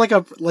gotta look like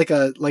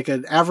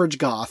an average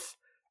goth,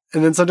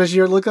 and then sometimes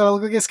you look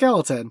like a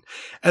skeleton,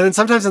 and then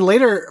sometimes in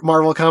later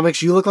Marvel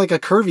comics you look like a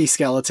curvy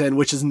skeleton,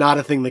 which is not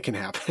a thing that can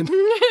happen.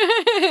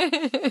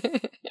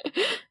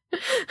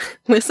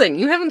 Listen,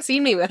 you haven't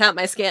seen me without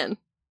my skin.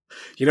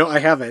 You know, I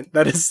haven't.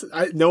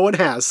 No one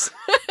has.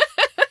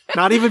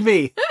 Not even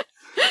me.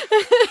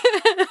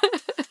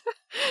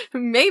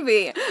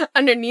 Maybe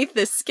underneath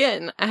this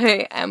skin,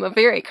 I am a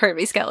very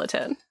curvy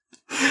skeleton.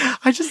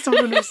 I just don't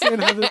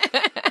understand how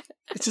it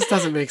just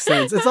doesn't make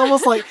sense. It's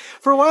almost like,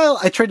 for a while,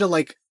 I tried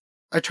to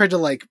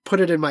put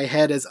it in my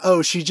head as,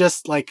 oh, she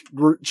just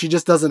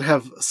doesn't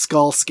have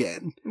skull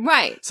skin.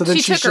 Right. So then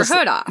she took her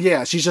hood off.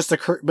 Yeah, she's just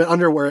but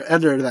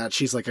under that,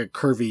 she's like a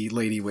curvy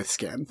lady with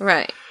skin.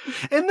 Right.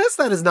 And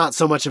that is not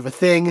so much of a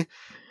thing.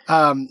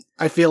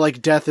 I feel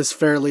like Death is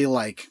fairly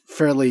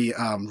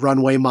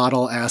runway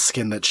model-esque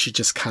in that she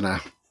just kind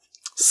of...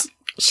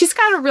 She's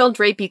got a real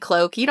drapey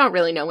cloak. You don't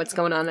really know what's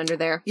going on under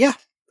there. Yeah,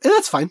 and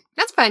that's fine.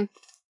 That's fine.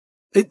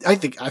 I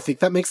think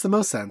that makes the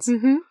most sense.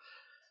 Mm-hmm.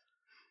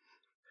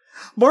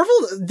 Marvel,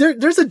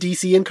 there's a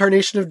DC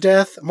incarnation of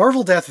Death.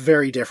 Marvel Death,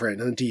 very different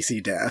than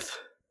DC Death.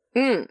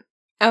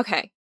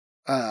 Okay.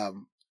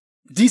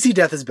 DC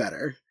Death is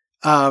better.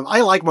 I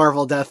like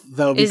Marvel Death,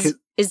 though, because...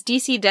 Is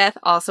DC Death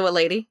also a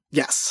lady?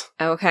 Yes.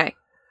 Okay.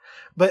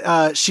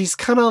 But she's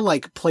kind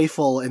of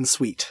playful and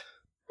sweet.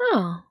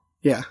 Oh.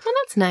 Yeah. Well,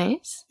 that's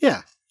nice.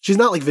 Yeah. She's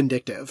not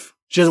vindictive.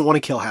 She doesn't want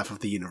to kill half of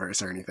the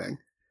universe or anything.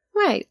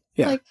 Right.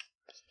 Yeah.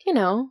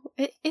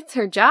 It's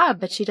her job,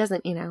 but she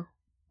doesn't,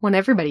 want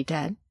everybody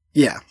dead.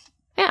 Yeah.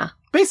 Yeah.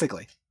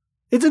 Basically.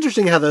 It's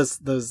interesting how those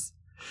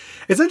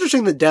it's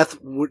interesting that Death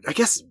would, I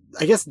guess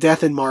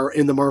Death in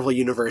the Marvel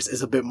universe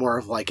is a bit more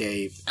of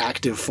a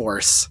active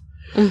force.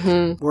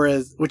 Mm-hmm.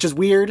 Which is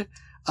weird.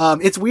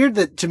 It's weird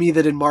that to me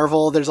that in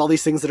Marvel, there's all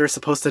these things that are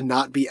supposed to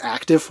not be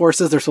active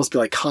forces. They're supposed to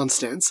be like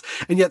constants.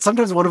 And yet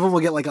sometimes one of them will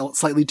get like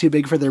slightly too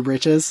big for their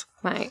britches.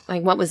 Right.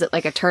 Like, what was it?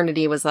 Like,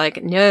 Eternity was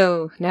like,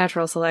 no,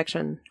 natural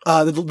selection.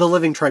 The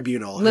Living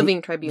Tribunal. The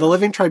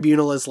Living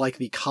Tribunal is like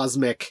the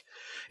cosmic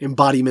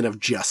embodiment of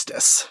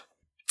justice.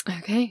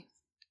 Okay.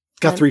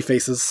 Got 3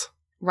 faces.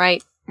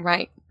 Right.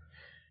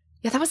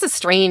 Yeah, that was a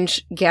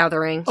strange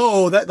gathering.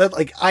 Oh, that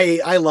like,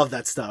 I love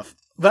that stuff.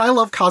 But I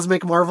love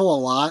Cosmic Marvel a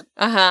lot.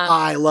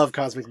 I love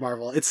Cosmic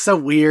Marvel. It's so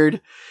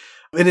weird.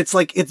 And it's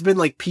like, it's been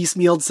like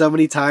piecemealed so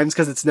many times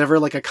because it's never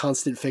like a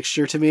constant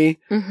fixture to me.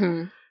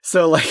 Mm-hmm.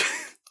 So like,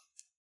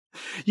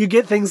 you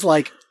get things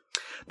like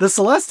the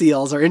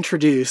Celestials are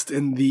introduced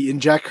in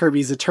Jack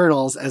Kirby's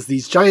Eternals as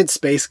these giant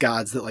space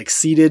gods that like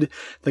seeded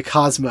the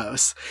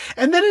cosmos.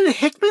 And then in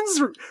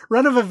Hickman's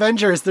run of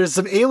Avengers, there's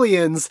some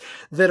aliens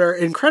that are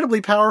incredibly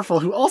powerful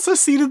who also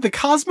seeded the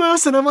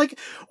cosmos. And I'm like,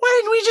 why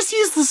didn't we just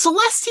use the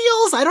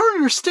Celestials? I don't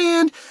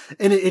understand.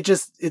 And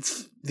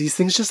it's these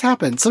things just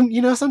happen.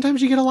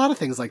 Sometimes you get a lot of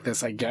things like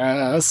this, I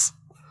guess.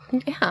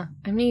 Yeah.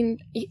 I mean,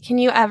 can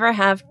you ever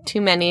have too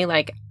many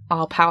like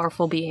all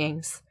powerful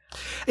beings?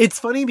 It's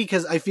funny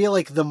because I feel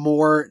like the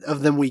more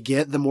of them we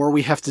get, the more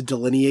we have to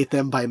delineate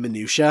them by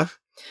minutia.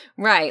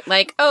 Right.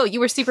 Like, oh,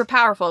 you were super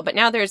powerful, but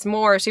now there's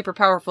more super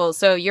powerful,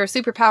 so you're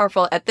super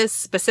powerful at this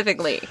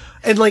specifically.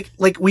 And like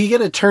we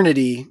get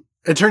Eternity.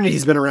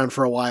 Eternity's been around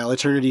for a while.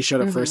 Eternity showed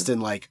up first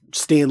in like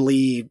Stan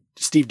Lee,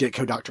 Steve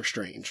Ditko, Doctor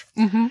Strange.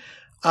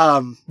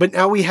 Mm-hmm. But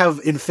now we have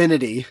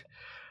Infinity.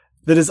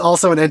 That is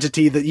also an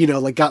entity that,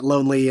 like got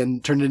lonely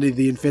and turned into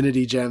the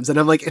Infinity Gems. And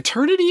I'm like,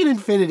 Eternity and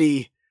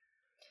Infinity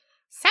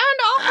sound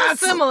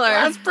almost similar.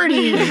 That's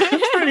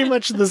pretty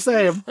much the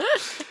same.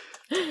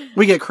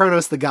 We get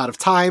Kronos, the god of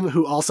time,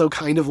 who also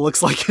kind of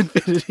looks like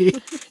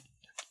Infinity.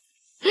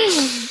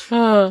 It's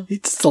a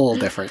little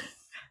different.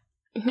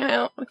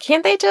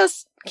 Can't they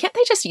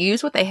just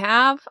use what they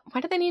have?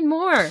 Why do they need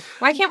more?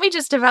 Why can't we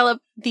just develop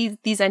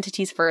these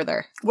entities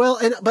further? Well,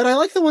 but I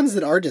like the ones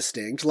that are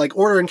distinct. Like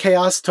Order and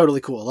Chaos,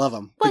 totally cool. Love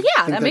them. Well,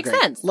 yeah, that makes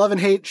sense. Love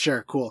and Hate,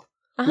 sure, cool.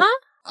 Uh-huh.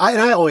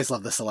 I always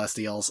love the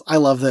Celestials. I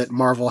love that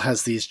Marvel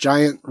has these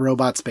giant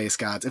robot space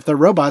gods. If they're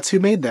robots, who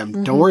made them?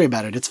 Mm-hmm. Don't worry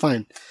about it. It's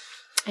fine.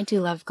 I do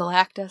love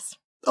Galactus.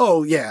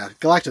 Oh, yeah.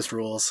 Galactus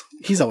rules.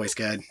 He's always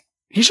good.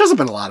 He shows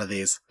up in a lot of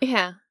these.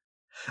 Yeah.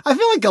 I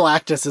feel like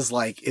Galactus is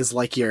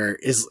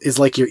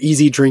like your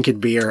easy drinking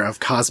beer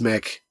of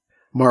cosmic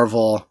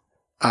Marvel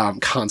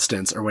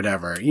constants or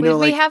whatever. Would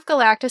we have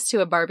Galactus to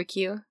a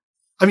barbecue?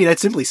 I mean, I'd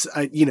simply,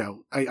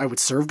 I would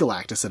serve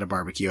Galactus at a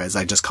barbecue as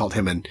I just called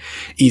him an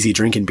easy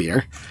drinking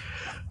beer.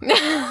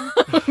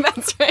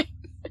 That's right.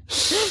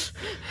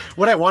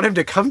 Would I want him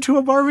to come to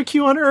a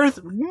barbecue on Earth?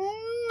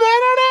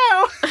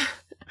 I don't know.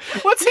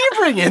 What's he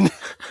bringing?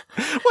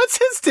 What's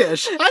his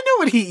dish? I know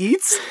what he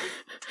eats.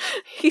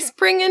 He's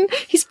bringing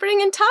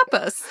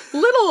tapas.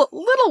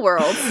 Little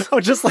worlds.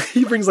 Oh, just like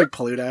he brings like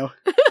Pluto.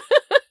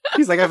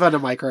 He's like, I found a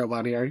microbe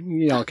on here.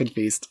 Y'all can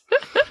feast.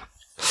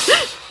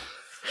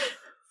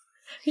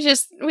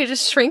 We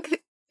just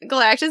shrink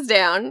Galactus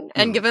down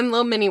and give him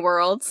little mini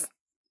worlds.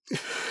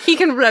 He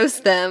can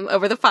roast them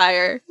over the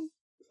fire,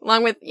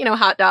 along with,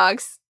 hot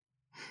dogs.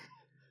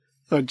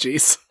 Oh,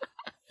 jeez.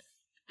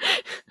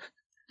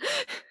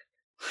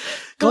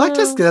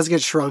 Galactus does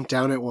get shrunk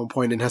down at one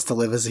point and has to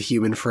live as a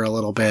human for a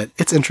little bit.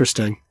 It's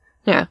interesting.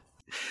 Yeah.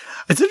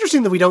 It's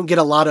interesting that we don't get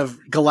a lot of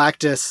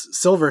Galactus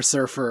Silver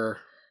Surfer.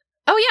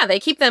 Oh, yeah, they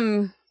keep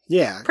them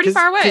pretty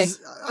far away.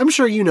 I'm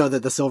sure you know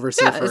that the Silver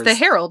Surfer is the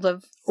herald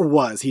of... Or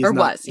was. He's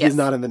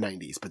not in the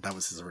 90s, but that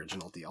was his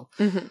original deal.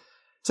 Mm-hmm.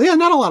 So yeah,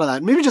 not a lot of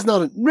that. Maybe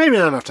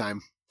not enough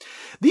time.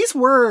 This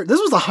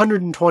was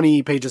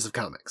 120 pages of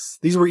comics.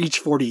 These were each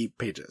 40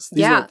 pages.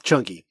 These were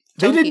chunky.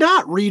 They did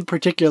not read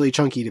particularly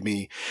chunky to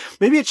me.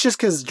 Maybe it's just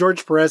because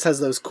George Perez has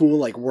those cool,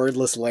 like,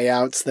 wordless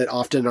layouts that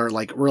often are,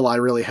 like, rely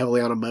really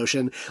heavily on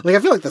emotion. Like, I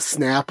feel like the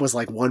snap was,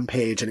 like, one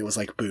page and it was,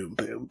 like, boom,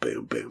 boom,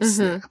 boom, boom,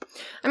 snap.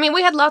 I mean,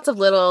 we had lots of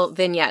little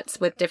vignettes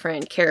with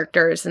different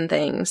characters and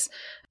things.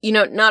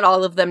 Not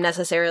all of them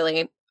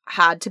necessarily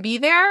had to be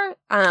there,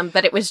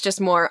 but it was just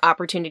more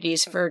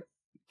opportunities for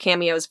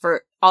cameos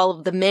for all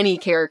of the many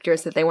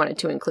characters that they wanted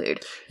to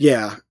include.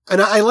 Yeah. And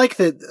I like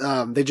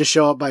that they just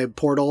show up by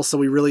portal, so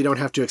we really don't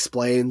have to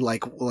explain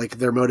like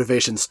their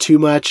motivations too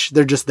much.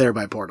 They're just there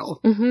by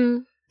portal. Mm-hmm.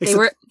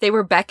 They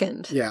were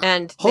beckoned. Yeah.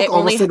 And Hulk they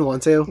almost didn't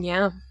want to.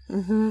 Yeah.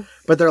 Mm-hmm.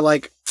 But they're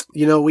like,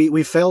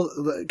 we failed.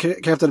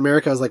 Captain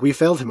America was like, we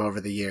failed him over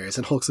the years.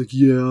 And Hulk's like,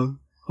 yeah,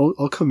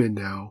 I'll come in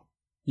now.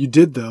 You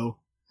did, though.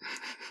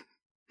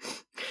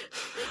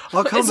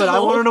 I'll come, but I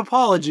want an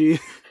apology.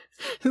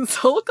 Is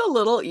Hulk a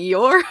little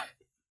Eeyore?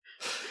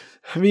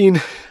 I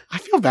mean, I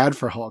feel bad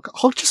for Hulk.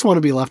 Hulk just want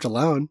to be left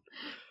alone.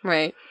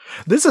 Right.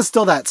 This is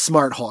still that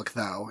smart Hulk,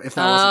 though, if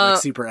that wasn't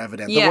like super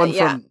evident. The one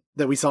from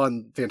that we saw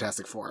in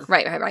Fantastic Four.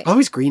 Right. Oh,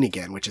 he's green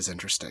again, which is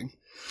interesting.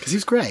 Because he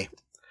was gray.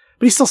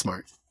 But he's still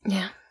smart.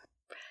 Yeah.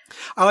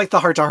 I like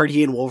the heart-to-heart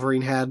he and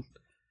Wolverine had.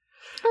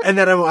 And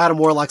then Adam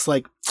Warlock's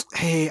like,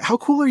 hey, how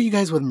cool are you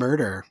guys with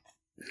murder?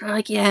 We're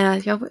like, yeah,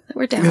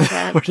 we're down with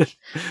that.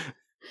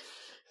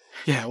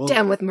 Yeah, well,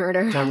 Down with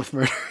murder. Down with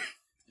murder.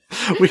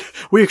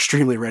 We're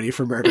extremely ready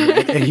for murder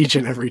each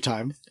and every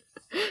time.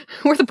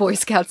 We're the Boy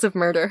Scouts of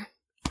murder.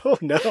 Oh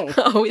no!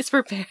 Always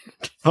prepared.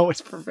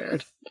 Always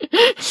prepared.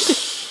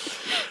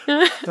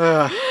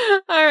 All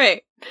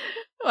right.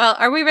 Well,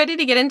 are we ready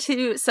to get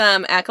into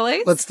some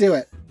accolades? Let's do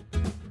it.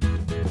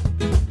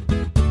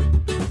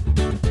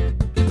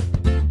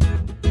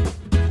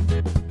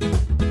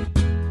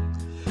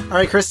 All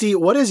right, Christy,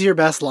 what is your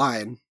best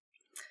line?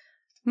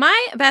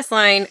 My best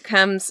line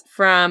comes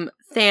from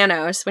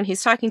Thanos when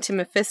he's talking to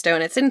Mephisto,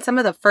 and it's in some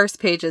of the first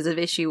pages of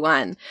issue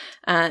 1.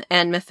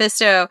 And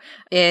Mephisto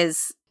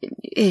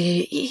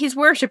he's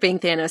worshiping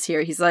Thanos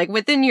here. He's like,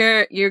 within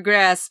your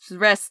grasp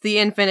rests the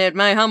infinite.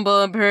 My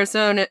humble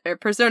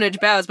personage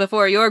bows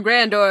before your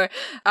grandeur.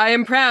 I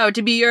am proud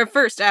to be your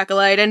first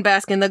acolyte and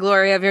bask in the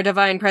glory of your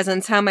divine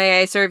presence. How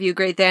may I serve you,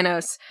 great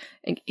Thanos?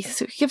 And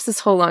so he gives this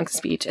whole long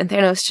speech, and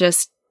Thanos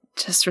just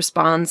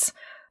responds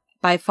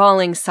by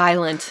falling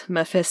silent,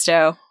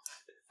 Mephisto.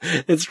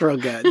 It's real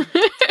good.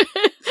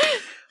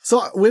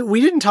 So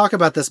we didn't talk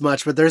about this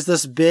much, but there's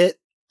this bit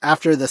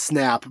after the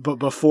snap, but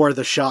before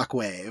the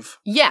shockwave.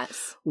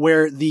 Yes.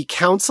 Where the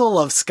Council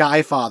of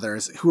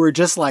Skyfathers, who are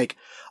just like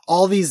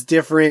all these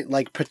different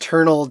like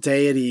paternal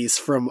deities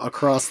from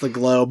across the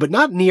globe, but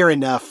not near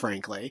enough,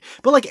 frankly,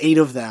 but like 8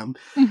 of them,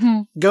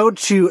 go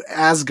to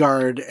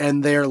Asgard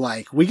and they're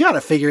like, we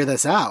gotta figure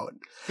this out.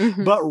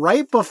 But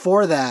right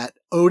before that,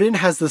 Odin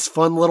has this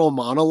fun little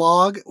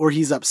monologue where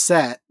he's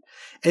upset.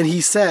 And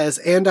he says,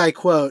 and I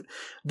quote,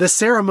 "The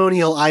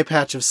ceremonial eye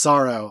patch of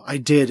sorrow I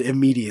did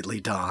immediately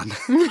don."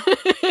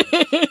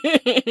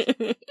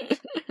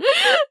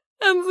 That's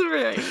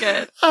very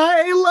good.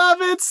 I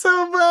love it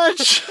so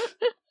much.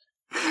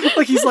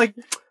 Like, he's like,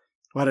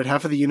 why did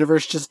half of the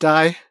universe just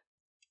die?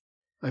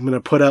 I'm going to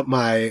put up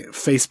my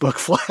Facebook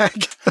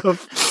flag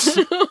of...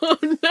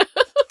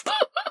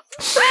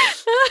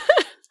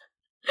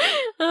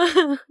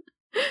 Oh, no.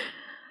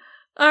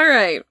 All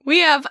right. We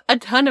have a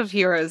ton of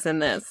heroes in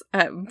this,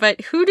 but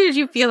who did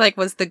you feel like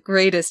was the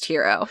greatest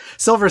hero?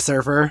 Silver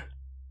Surfer.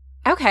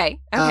 Okay.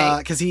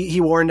 Because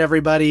he warned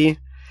everybody.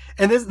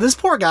 And this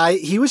poor guy,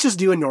 he was just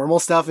doing normal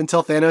stuff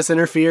until Thanos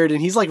interfered,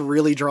 and he's like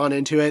really drawn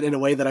into it in a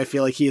way that I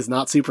feel like he is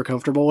not super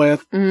comfortable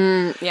with.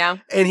 Yeah.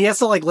 And he has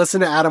to like listen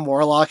to Adam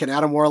Warlock, and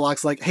Adam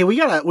Warlock's like, hey, we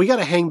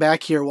gotta hang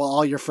back here while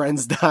all your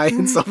friends die.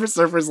 And Silver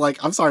Surfer's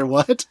like, I'm sorry,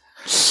 what?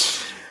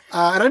 And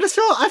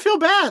I feel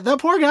bad. That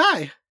poor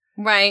guy.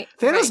 Right.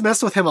 Thanos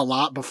messed with him a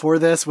lot before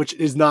this, which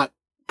is not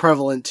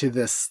prevalent to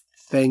this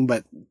thing,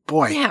 but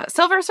boy. Yeah,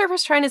 Silver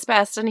Surfer's trying his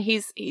best, and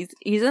he's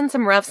in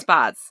some rough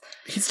spots.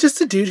 He's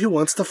just a dude who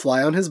wants to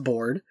fly on his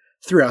board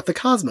throughout the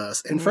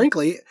cosmos. And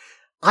frankly,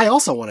 I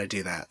also want to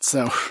do that,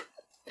 so.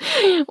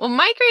 Well,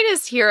 my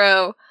greatest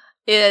hero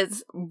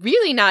is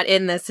really not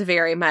in this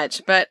very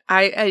much, but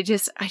I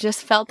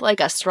just felt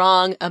like a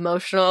strong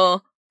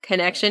emotional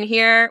connection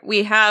here.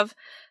 We had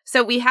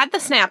the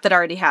snap that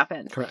already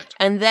happened. Correct.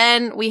 And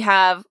then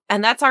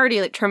and that's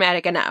already like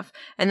traumatic enough.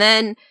 And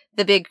then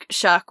the big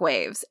shock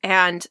waves.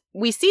 And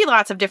we see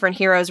lots of different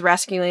heroes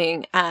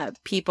rescuing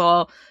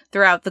people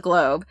throughout the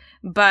globe.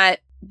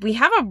 But we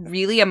have a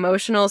really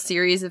emotional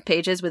series of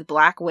pages with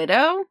Black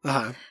Widow.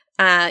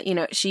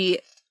 She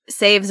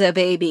saves a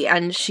baby,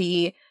 and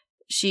she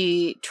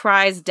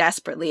tries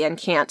desperately and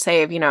can't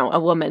save, a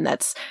woman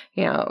that's,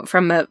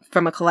 from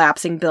a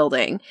collapsing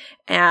building.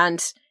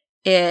 And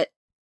it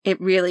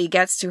really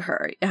gets to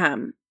her.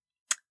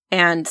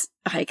 And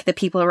like the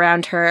people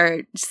around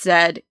her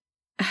said,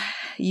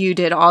 you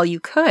did all you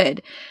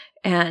could.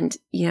 And,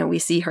 we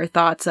see her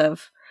thoughts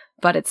of,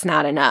 but it's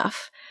not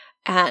enough.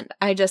 And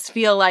I just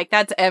feel like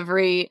that's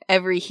every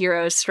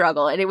hero's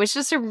struggle. And it was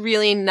just a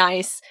really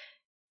nice,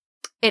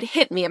 it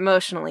hit me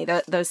emotionally,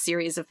 those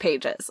series of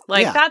pages.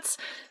 Like, yeah.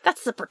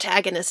 That's the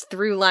protagonist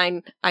through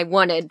line I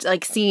wanted,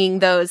 like seeing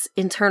those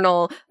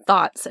internal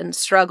thoughts and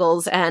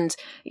struggles and,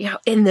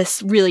 in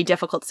this really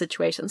difficult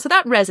situation. So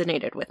that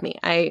resonated with me.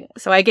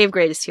 So I gave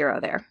greatest hero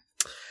there.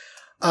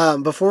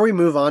 Before we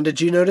move on, did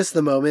you notice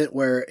the moment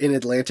where in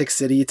Atlantic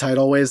City,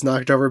 tidal waves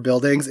knocked over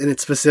buildings, and it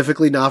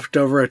specifically knocked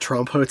over a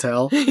Trump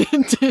hotel?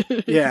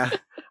 Yeah.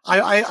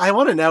 I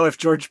want to know if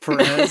George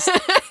Perez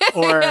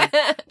or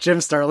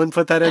Jim Starlin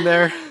put that in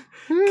there,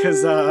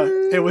 because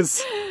it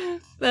was...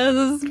 That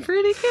was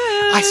pretty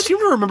good. I seem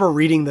to remember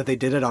reading that they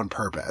did it on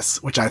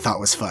purpose, which I thought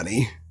was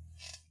funny.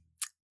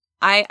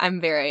 I'm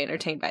very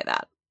entertained by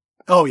that.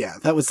 Oh yeah,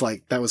 that was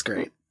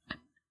great.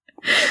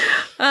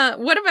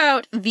 What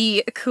about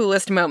the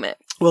coolest moment?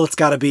 Well, it's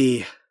gotta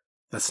be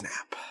the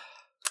snap.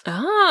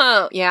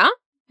 Oh, yeah?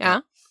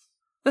 Yeah.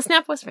 The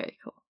snap was very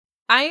cool.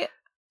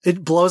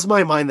 It blows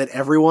my mind that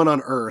everyone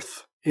on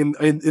Earth in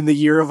the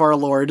year of our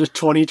Lord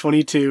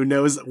 2022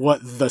 knows what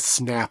the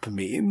snap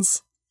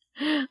means.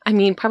 I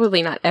mean,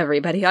 probably not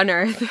everybody on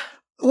Earth.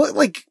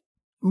 Like,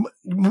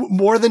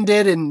 more than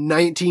did in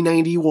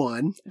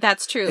 1991.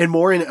 That's true. And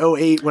more in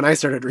 2008 when I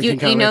started reading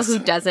comics. You know who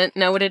doesn't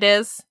know what it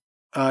is?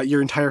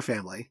 Your entire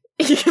family.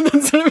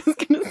 That's what I was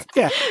going to say.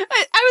 Yeah.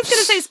 I was going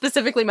to say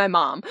specifically my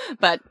mom,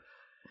 but...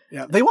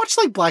 Yeah, they watched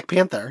like Black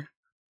Panther,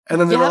 and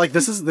then they were like,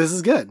 "This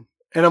is good."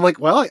 And I'm like,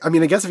 "Well, I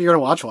mean, I guess if you're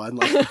gonna watch one,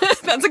 like,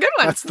 that's a good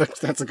one.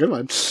 That's a good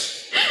one."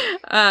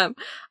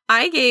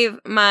 I gave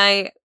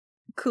my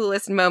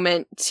coolest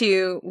moment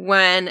to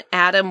when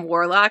Adam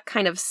Warlock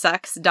kind of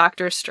sucks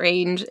Doctor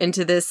Strange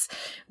into this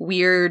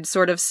weird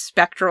sort of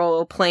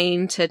spectral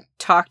plane to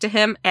talk to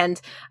him,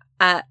 and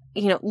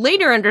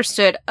later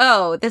understood,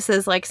 oh, this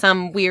is like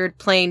some weird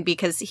plane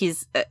because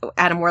he's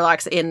Adam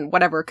Warlock's in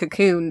whatever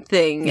cocoon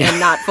thing and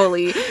not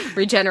fully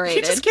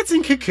regenerated. He just gets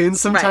in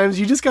cocoons sometimes. Right.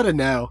 You just gotta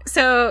know.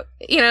 So,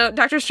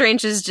 Doctor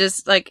Strange is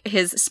just like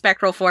his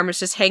spectral form is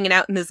just hanging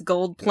out in this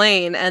gold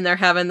plane, and they're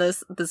having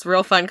this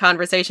real fun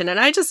conversation. And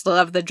I just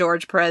love the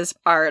George Perez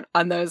art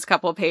on those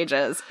couple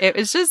pages.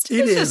 It's just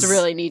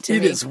really neat to me.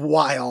 It is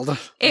wild.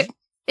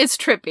 It's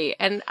trippy,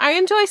 and I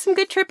enjoy some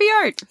good trippy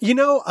art.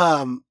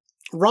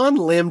 Ron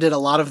Lim did a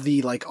lot of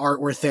the like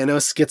art where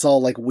Thanos gets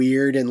all like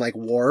weird and like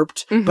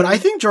warped, but I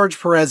think George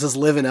Perez is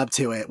living up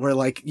to it. Where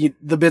like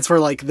the bits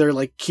where like they're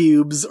like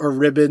cubes or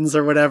ribbons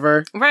or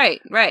whatever. Right.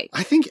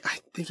 I think.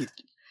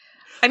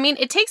 I mean,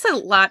 it takes a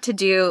lot to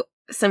do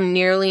some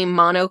nearly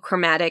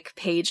monochromatic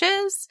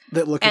pages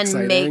that look and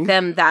exciting. Make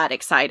them that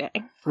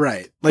exciting.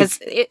 Right. Because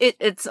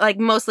it's like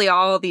mostly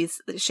all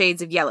these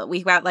shades of yellow.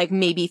 We've got like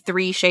maybe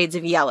 3 shades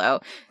of yellow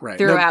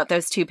throughout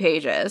those 2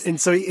 pages. And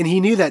he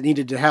knew that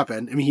needed to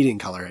happen. I mean, he didn't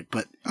color it,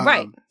 but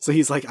right. So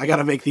he's like, I got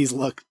to make these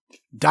look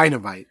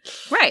dynamite.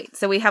 Right.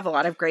 So we have a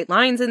lot of great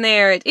lines in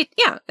there. It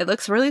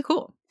looks really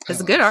cool.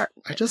 It's good art.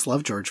 I just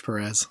love George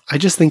Perez. I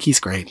just think he's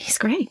great. He's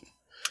great.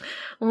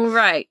 All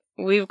right.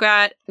 We've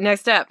got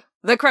next up.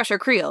 The Crusher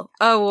Creel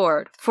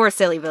Award for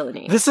Silly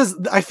Villainy.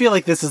 I feel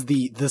like this is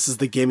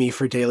the gimme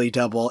for Daily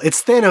Double.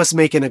 It's Thanos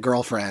making a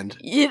girlfriend.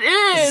 It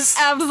is,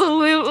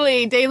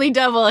 absolutely. Daily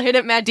Double. Hit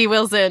it, Matt D.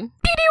 Wilson.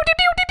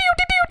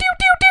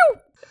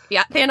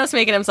 Yeah, Thanos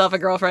making himself a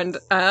girlfriend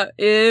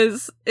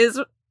is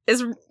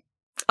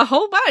a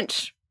whole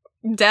bunch.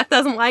 Death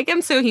doesn't like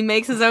him, so he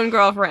makes his own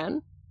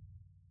girlfriend.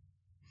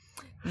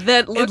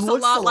 That looks a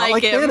lot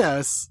like him.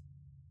 Thanos.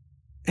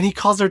 And he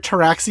calls her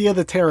Taraxia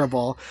the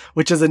Terrible,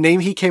 which is a name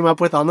he came up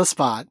with on the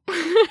spot.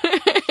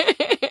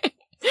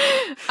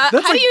 How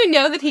do you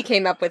know that he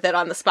came up with it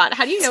on the spot?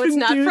 How do you know it's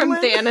not from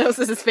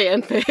Thanos'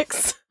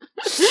 fanfics?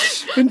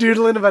 Been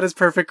doodling about his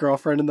perfect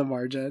girlfriend in the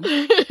margin.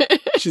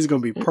 She's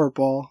going to be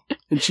purple,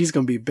 and she's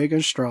going to be big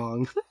and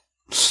strong.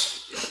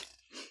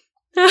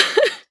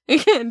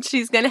 And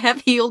she's going to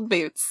have heeled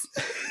boots.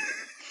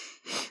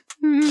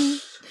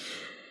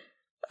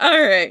 All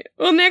right.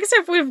 Well, next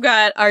up, we've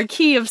got our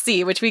Key of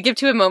C, which we give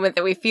to a moment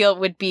that we feel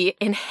would be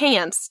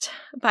enhanced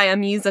by a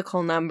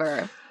musical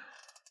number.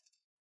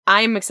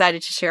 I'm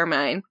excited to share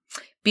mine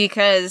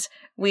because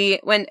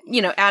when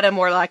Adam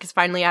Warlock is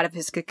finally out of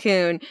his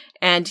cocoon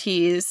and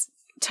he's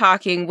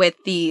talking with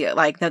the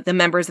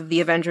members of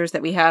the Avengers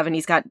that we have, and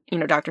he's got,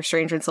 Doctor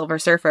Strange and Silver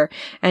Surfer,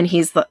 and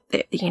he's,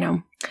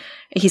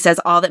 he says,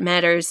 all that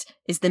matters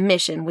is the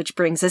mission which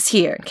brings us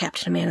here. And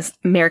Captain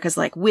America's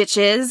like, which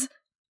is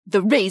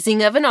the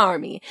raising of an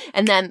army.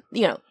 And then,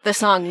 the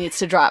song needs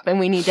to drop and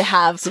we need to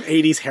have some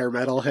 80s hair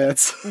metal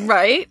hits.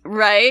 Right.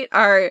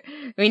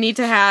 We need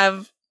to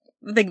have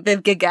the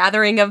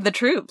gathering of the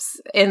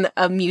troops in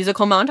a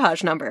musical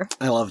montage number.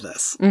 I love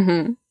this.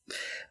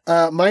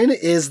 Mm-hmm. Mine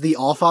is the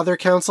Allfather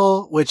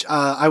Council, which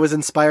I was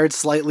inspired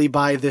slightly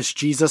by this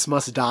Jesus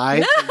Must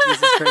Die from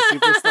Jesus Christ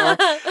Superstar.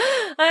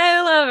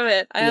 I love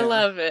it. I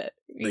love it.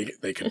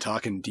 They can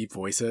talk in deep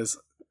voices.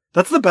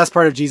 That's the best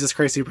part of Jesus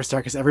Christ Superstar,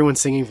 because everyone's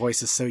singing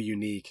voice is so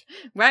unique.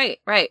 Right.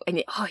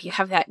 And you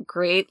have that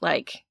great,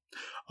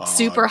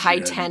 super high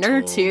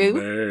tenor,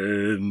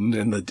 too.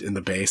 In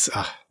the bass.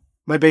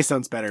 My bass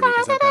sounds better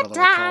because I've got a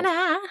little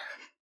cold.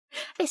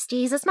 This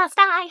Jesus must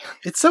die.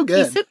 It's so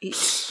good.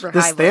 This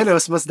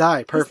Thanos must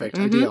die. Perfect.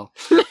 Mm-hmm. Ideal.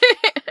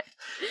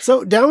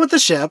 So, Down with the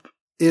Ship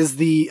is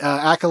the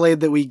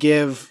accolade that we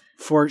give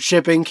for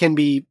shipping. Can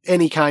be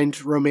any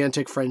kind,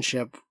 romantic,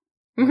 friendship,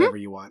 whatever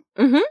you want.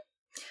 Mm-hmm.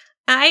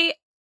 I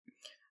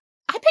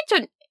picked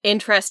an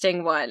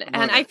interesting one,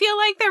 and I feel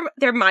like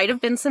there might have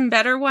been some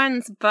better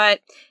ones, but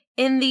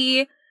in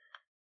the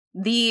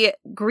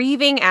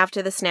grieving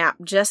after the snap,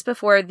 just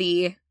before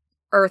the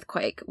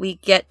earthquake, we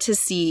get to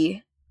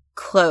see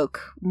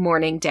Cloak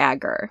mourning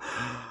Dagger,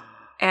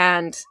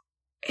 and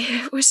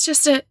it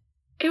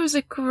was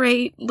a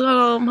great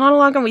little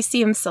monologue, and we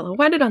see him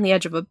silhouetted on the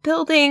edge of a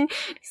building.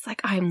 He's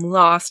like, I'm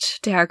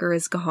lost. Dagger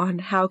is gone.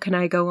 How can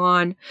I go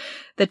on?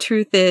 The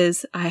truth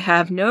is, I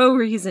have no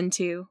reason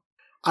to.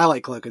 I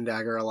like Cloak and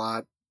Dagger a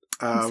lot.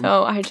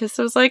 So I just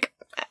was like,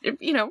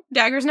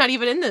 Dagger's not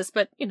even in this,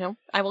 but,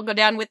 I will go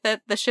down with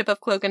the ship of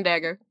Cloak and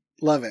Dagger.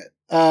 Love it.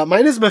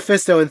 Mine is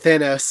Mephisto and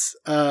Thanos,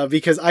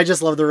 because I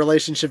just love the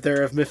relationship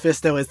there of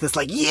Mephisto as this,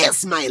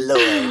 yes, my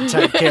lord,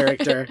 type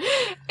character.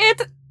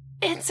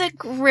 It's a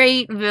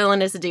great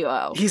villainous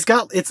duo. He's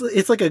got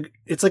it's like a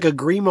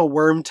Grima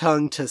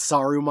Wormtongue to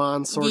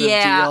Saruman sort of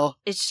deal.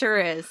 It sure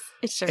is.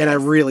 And I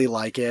really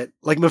like it.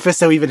 Like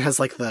Mephisto even has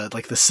like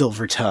the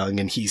silver tongue,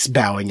 and he's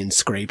bowing and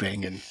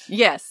scraping, and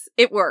yes,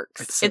 it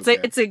works.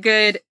 It's a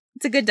good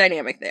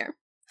dynamic there.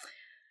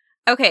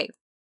 Okay,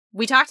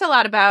 we talked a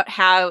lot about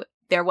how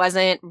there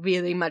wasn't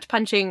really much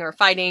punching or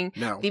fighting.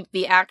 No,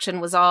 the action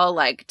was all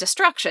like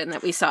destruction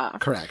that we saw.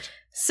 Correct.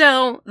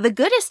 So the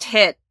goodest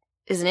hit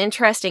is an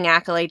interesting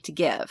accolade to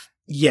give.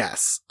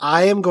 Yes,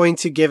 I am going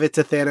to give it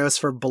to Thanos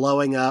for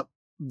blowing up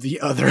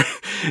the other.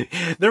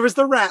 There was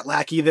the rat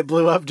lackey that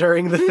blew up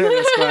during the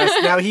Thanos quest.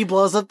 Now he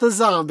blows up the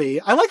zombie.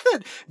 I like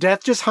that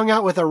Death just hung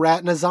out with a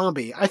rat and a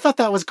zombie. I thought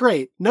that was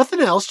great. Nothing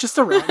else, just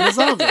a rat and a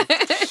zombie.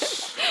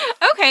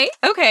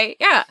 Okay,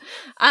 yeah.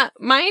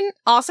 Mine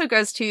also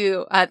goes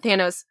to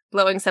Thanos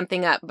blowing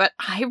something up, but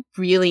I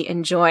really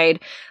enjoyed,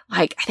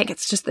 like, I think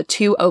it's just the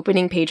 2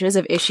 opening pages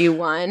of issue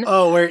 1.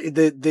 Oh, where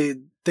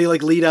they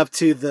like lead up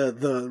to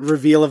the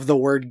reveal of the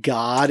word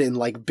God in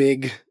like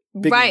big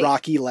right.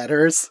 rocky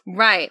letters.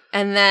 Right.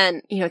 And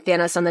then,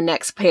 Thanos on the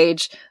next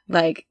page,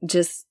 like,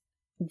 just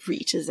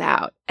reaches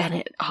out and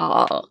it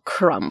all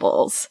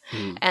crumbles.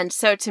 And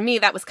so to me,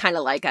 that was kind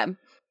of like a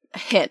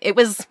hit. It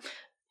was,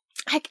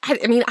 I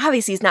mean,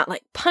 obviously he's not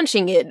like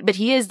punching it, but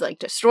he is like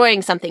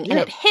destroying something and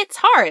it hits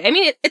hard. I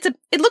mean,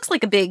 it looks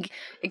like a big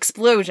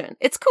explosion.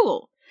 It's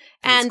cool.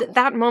 And cool.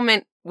 That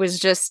moment was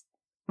just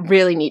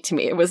really neat to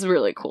me. It was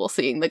really cool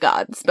seeing the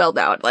God spelled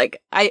out.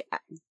 Like,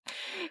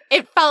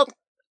 it felt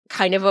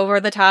kind of over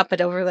the top,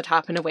 but over the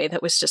top in a way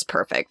that was just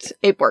perfect.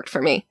 It worked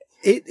for me.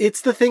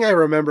 It's the thing I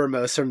remember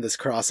most from this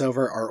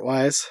crossover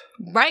art-wise.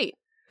 Right.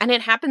 And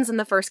it happens in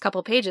the first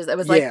couple pages. I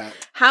was like,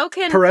 how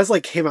can... Perez,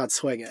 like, came out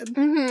swinging.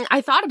 Mm-hmm.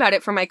 I thought about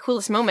it for my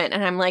coolest moment,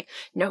 and I'm like,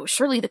 no,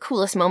 surely the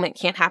coolest moment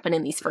can't happen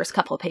in these first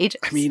couple pages.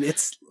 I mean,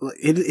 it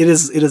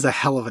is a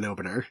hell of an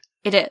opener.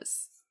 It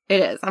is.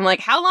 It is. I'm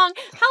like, how long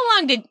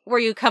were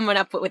you coming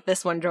up with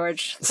this one,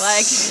 George?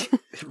 Like...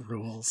 It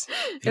rules.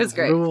 It was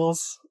great. It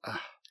rules.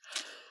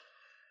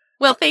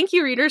 Well, thank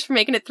you, readers, for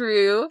making it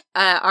through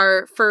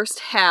our first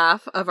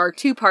half of our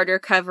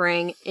 2-parter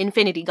covering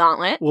Infinity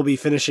Gauntlet. We'll be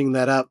finishing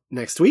that up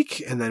next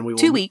week, and then we will...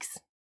 2 weeks.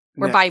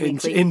 We're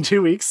bi-weekly. In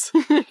 2 weeks.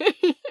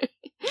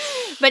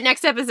 But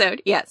next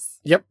episode, yes.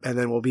 Yep, and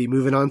then we'll be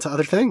moving on to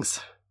other things.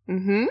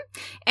 Mm-hmm.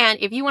 And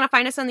if you want to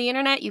find us on the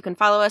internet, you can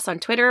follow us on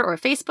Twitter or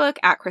Facebook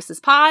at Chris's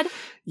Pod.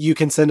 You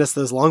can send us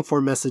those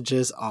long-form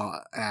messages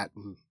at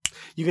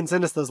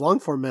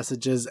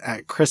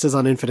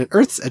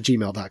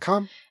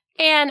chrisisoninfiniteearths@gmail.com.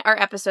 And our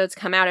episodes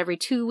come out every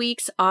 2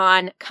 weeks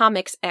on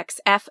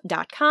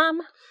comicsxf.com.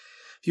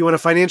 If you want to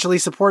financially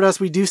support us,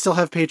 we do still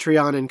have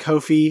Patreon and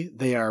Ko-fi.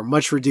 They are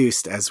much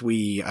reduced as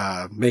we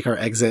make our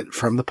exit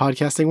from the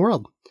podcasting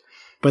world.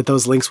 But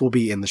those links will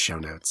be in the show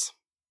notes.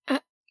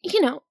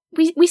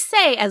 We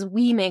say as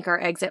we make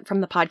our exit from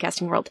the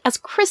podcasting world, as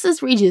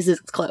Chris's reaches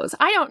its close.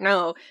 I don't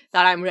know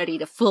that I'm ready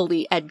to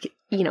fully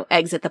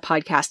exit the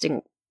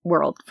podcasting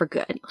world for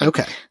good.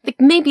 Okay.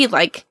 Maybe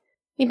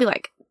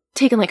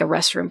taking like a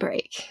restroom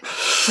break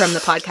from the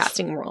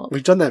podcasting world.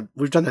 We've done that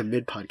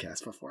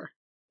mid-podcast before.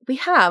 We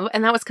have,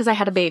 and that was because I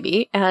had a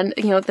baby. And,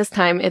 this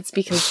time it's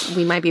because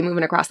we might be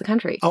moving across the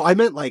country. Oh, I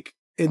meant like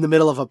in the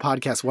middle of a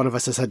podcast, one of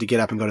us has had to get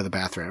up and go to the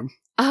bathroom.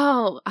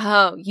 Oh,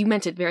 you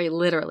meant it very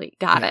literally.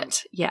 Got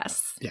it.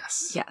 Yes.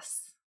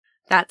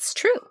 That's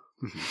true.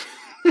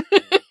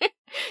 Mm-hmm.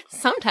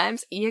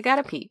 Sometimes you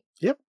gotta pee.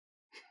 Yep.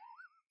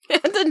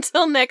 And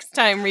until next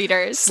time,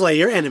 readers. Slay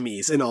your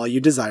enemies, and all you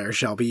desire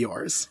shall be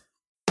yours.